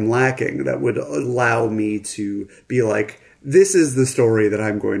I am lacking that would allow me to be like, this is the story that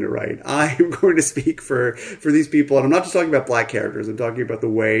I'm going to write. I'm going to speak for these people. And I'm not just talking about black characters. I'm talking about the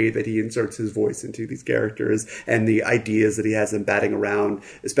way that he inserts his voice into these characters and the ideas that he has them batting around,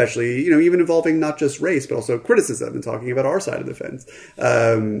 especially, even involving not just race, but also criticism and talking about our side of the fence.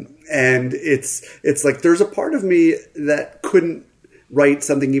 And it's like there's a part of me that couldn't write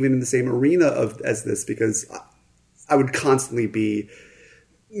something even in the same arena as this, because I would constantly be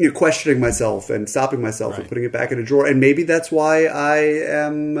questioning myself and stopping myself and putting it back in a drawer. And maybe that's why I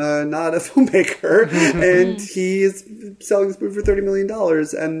am not a filmmaker and he is selling this movie for $30 million.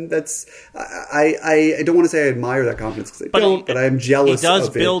 And that's, I don't want to say I admire that confidence because I don't, but I am jealous he does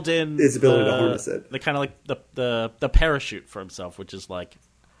of build in his ability to harness it. The kind of like the parachute for himself, which is like,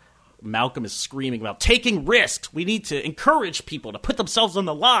 Malcolm is screaming about taking risks. We need to encourage people to put themselves on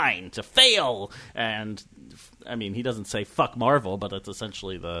the line, to fail. And, I mean, he doesn't say fuck Marvel, but that's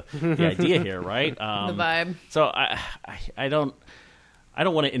essentially the idea here, right? The vibe. So I don't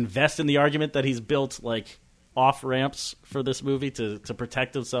want to invest in the argument that he's built, like, off-ramps for this movie to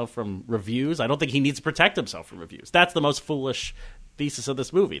protect himself from reviews. I don't think he needs to protect himself from reviews. That's the most foolish thesis of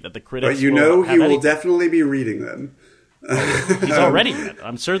this movie, that the critics But he will definitely be reading them. He's already read.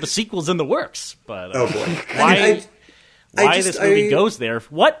 I'm sure the sequel's in the works, but oh boy, why this movie goes there?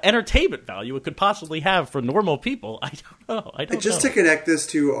 What entertainment value it could possibly have for normal people? I don't know. To connect this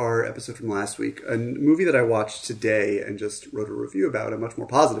to our episode from last week, a movie that I watched today and just wrote a review about, a much more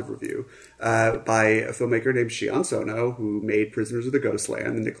positive review, by a filmmaker named Sion Sono, who made Prisoners of the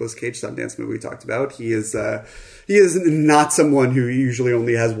Ghostland, the Nicolas Cage Sundance movie we talked about. He is not someone who usually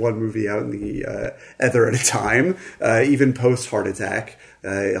only has one movie out in the ether at a time, even post Heart Attack.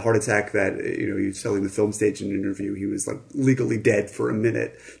 Heart Attack that, he was telling the film stage in an interview, he was like legally dead for a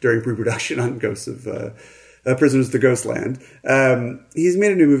minute during pre-production on Ghosts of Prisoners of the Ghostland. He's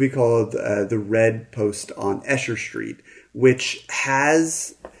made a new movie called The Red Post on Escher Street, which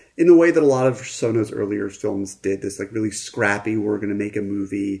has, in the way that a lot of Sono's earlier films did, this like really scrappy, we're going to make a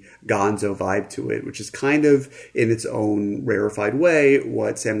movie gonzo vibe to it, which is kind of in its own rarefied way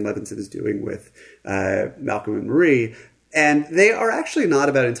what Sam Levinson is doing with Malcolm and Marie. And they are actually not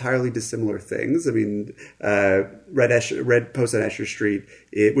about entirely dissimilar things. I mean, Red Post on Escher Street,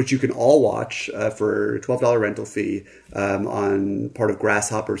 which you can all watch for a $12 rental fee on part of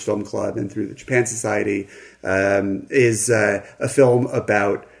Grasshopper's Film Club and through the Japan Society, is a film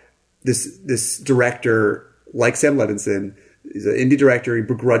about this director like Sam Levinson. He's an indie director. He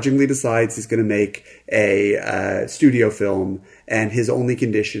begrudgingly decides he's going to make a studio film, and his only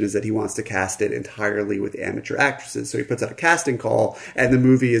condition is that he wants to cast it entirely with amateur actresses. So he puts out a casting call, and the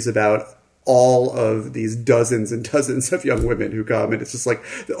movie is about all of these dozens and dozens of young women who come, and it's just like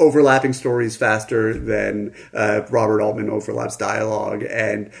the overlapping stories faster than Robert Altman overlaps dialogue,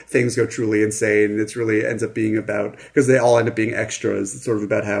 and things go truly insane. It really ends up being about, because they all end up being extras, it's sort of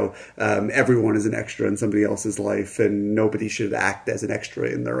about how everyone is an extra in somebody else's life, and nobody should act as an extra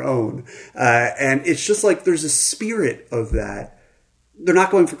in their own. And it's just like there's a spirit of that. They're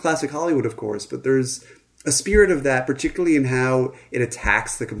not going for classic Hollywood, of course, but there's a spirit of that, particularly in how it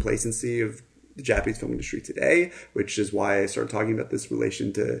attacks the complacency of the Japanese film industry today, which is why I started talking about this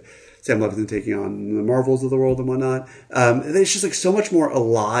relation to Sam Levinson taking on the Marvels of the world and whatnot. It's just like so much more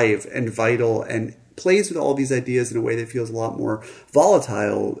alive and vital and plays with all these ideas in a way that feels a lot more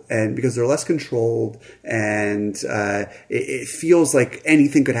volatile, and because they're less controlled, and it feels like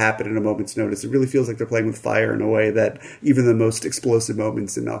anything could happen at a moment's notice. It really feels like they're playing with fire in a way that even the most explosive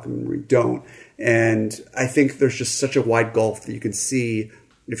moments in Malcolm and Marie don't. And I think there's just such a wide gulf that you can see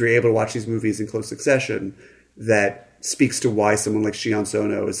if you're able to watch these movies in close succession that speaks to why someone like Sion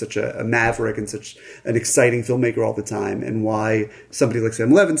Sono is such a maverick and such an exciting filmmaker all the time, and why somebody like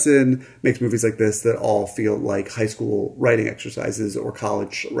Sam Levinson makes movies like this that all feel like high school writing exercises or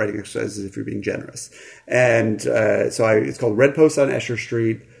college writing exercises if you're being generous. And it's called Red Post on Escher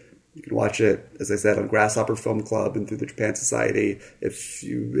Street. You can watch it, as I said, on Grasshopper Film Club and through the Japan Society. It's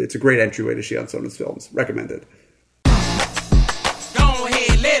a great entryway to Sion Sono's films. Recommended. Go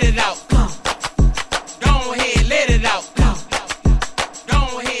ahead, let it out. Go ahead, let it out.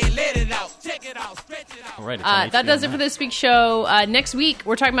 Go ahead, let it out. Check it out, stretch it out. All right, that does it for this week's show. Next week,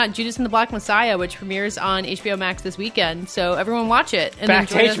 we're talking about Judas and the Black Messiah, which premieres on HBO Max this weekend. So everyone watch it. And back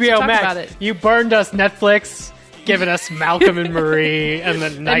to then join us HBO talk Max. about it. You burned us, Netflix, giving us Malcolm and Marie and the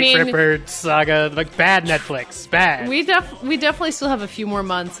Night Ripper saga. Like, bad Netflix. Bad. We definitely still have a few more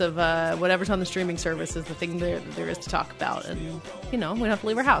months of whatever's on the streaming service is the thing there is to talk about. And, we don't have to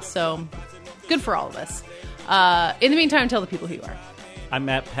leave our house. So, good for all of us. In the meantime, tell the people who you are. I'm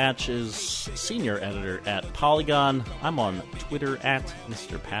Matt Patches, senior editor at Polygon. I'm on Twitter at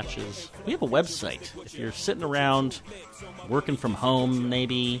Mr. Patches. We have a website. If you're sitting around working from home,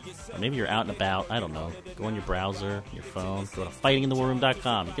 maybe, or maybe you're out and about, I don't know, go on your browser, your phone, go to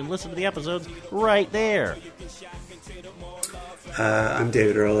fightinginthewarroom.com. You can listen to the episodes right there. I'm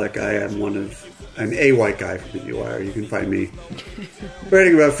David Ehrlich. I'm a white guy from IndieWire. You can find me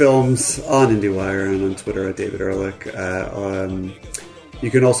writing about films on IndieWire and on Twitter at David Ehrlich. You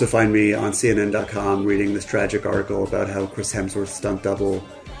can also find me on CNN.com reading this tragic article about how Chris Hemsworth's stunt double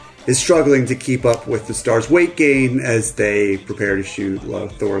is struggling to keep up with the star's weight gain as they prepare to shoot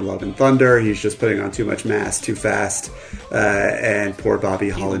Thor: Love and Thunder. He's just putting on too much mass too fast, and poor Bobby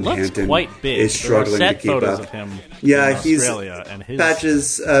Holland Hanton is struggling to keep up. Of him yeah, in he's Australia and his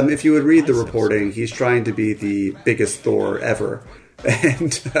Patches. If you would read the reporting, he's trying to be the biggest Thor ever,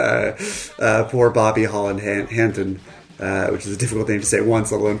 and poor Bobby Holland Hanton, which is a difficult name to say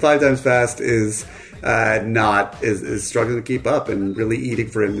once, let alone 5 times fast, is struggling to keep up, and really eating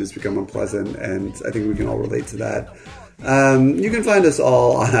for him has become unpleasant, and I think we can all relate to that. You can find us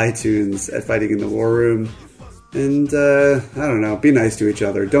all on iTunes at Fighting in the War Room, and I don't know, be nice to each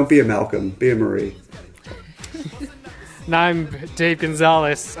other. Don't be a Malcolm, be a Marie. And I'm Dave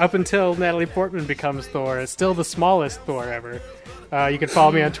Gonzalez. Up until Natalie Portman becomes Thor, it's still the smallest Thor ever. You can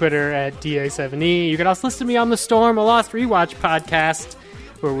follow me on Twitter at DA7E. You can also listen to me on The Storm, a Lost Rewatch podcast,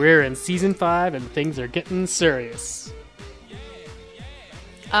 where we're in Season 5 and things are getting serious.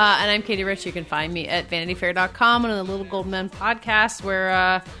 And I'm Katie Rich. You can find me at VanityFair.com and on the Little Gold Men podcast,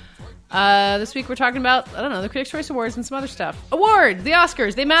 where this week we're talking about, I don't know, the Critics' Choice Awards and some other stuff. Awards! The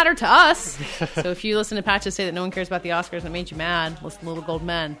Oscars! They matter to us! So if you listen to Patches say that no one cares about the Oscars and it made you mad, listen to Little Gold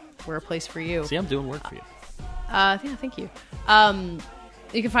Men. We're a place for you. See, I'm doing work for you. Yeah, thank you.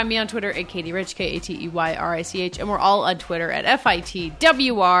 You can find me on Twitter at Katie Rich, KateyRich, and we're all on Twitter at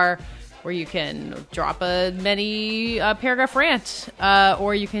FITWR, where you can drop a many paragraph rant,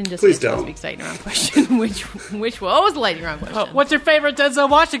 or you can just answer this week's lightning round question, which will always the lightning round question. What's your favorite Denzel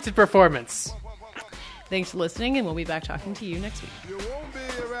Washington performance? Thanks for listening, and we'll be back talking to you next week. You won't be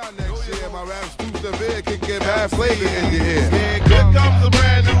around next year. My rap scoops of beer can give half flavor in your ear. Yeah, good comes a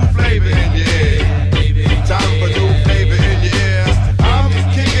brand new flavor in your ear. Time for new flavor in your ear. I'm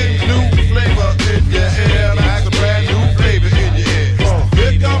kicking new flavor in your ear. Like a brand new flavor in your ear.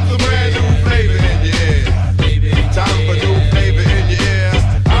 Here comes a brand new flavor in your ear. Time for new flavor in your ear.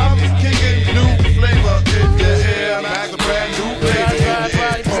 I'm kicking new flavor in your ear. Like a brand new flavor in your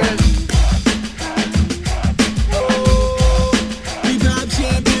ear.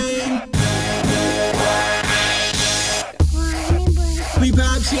 We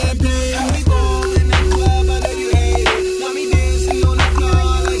pop champagne, we ball in the club, I know you hate it. Mommy dancing on the floor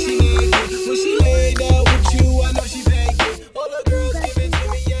like she naked. When she laid up with you, I know she vacant. All the girls give it to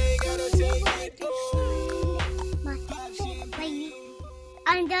me, you ain't gotta take it. Oh, pop champagne.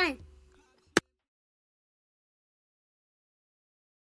 I'm done.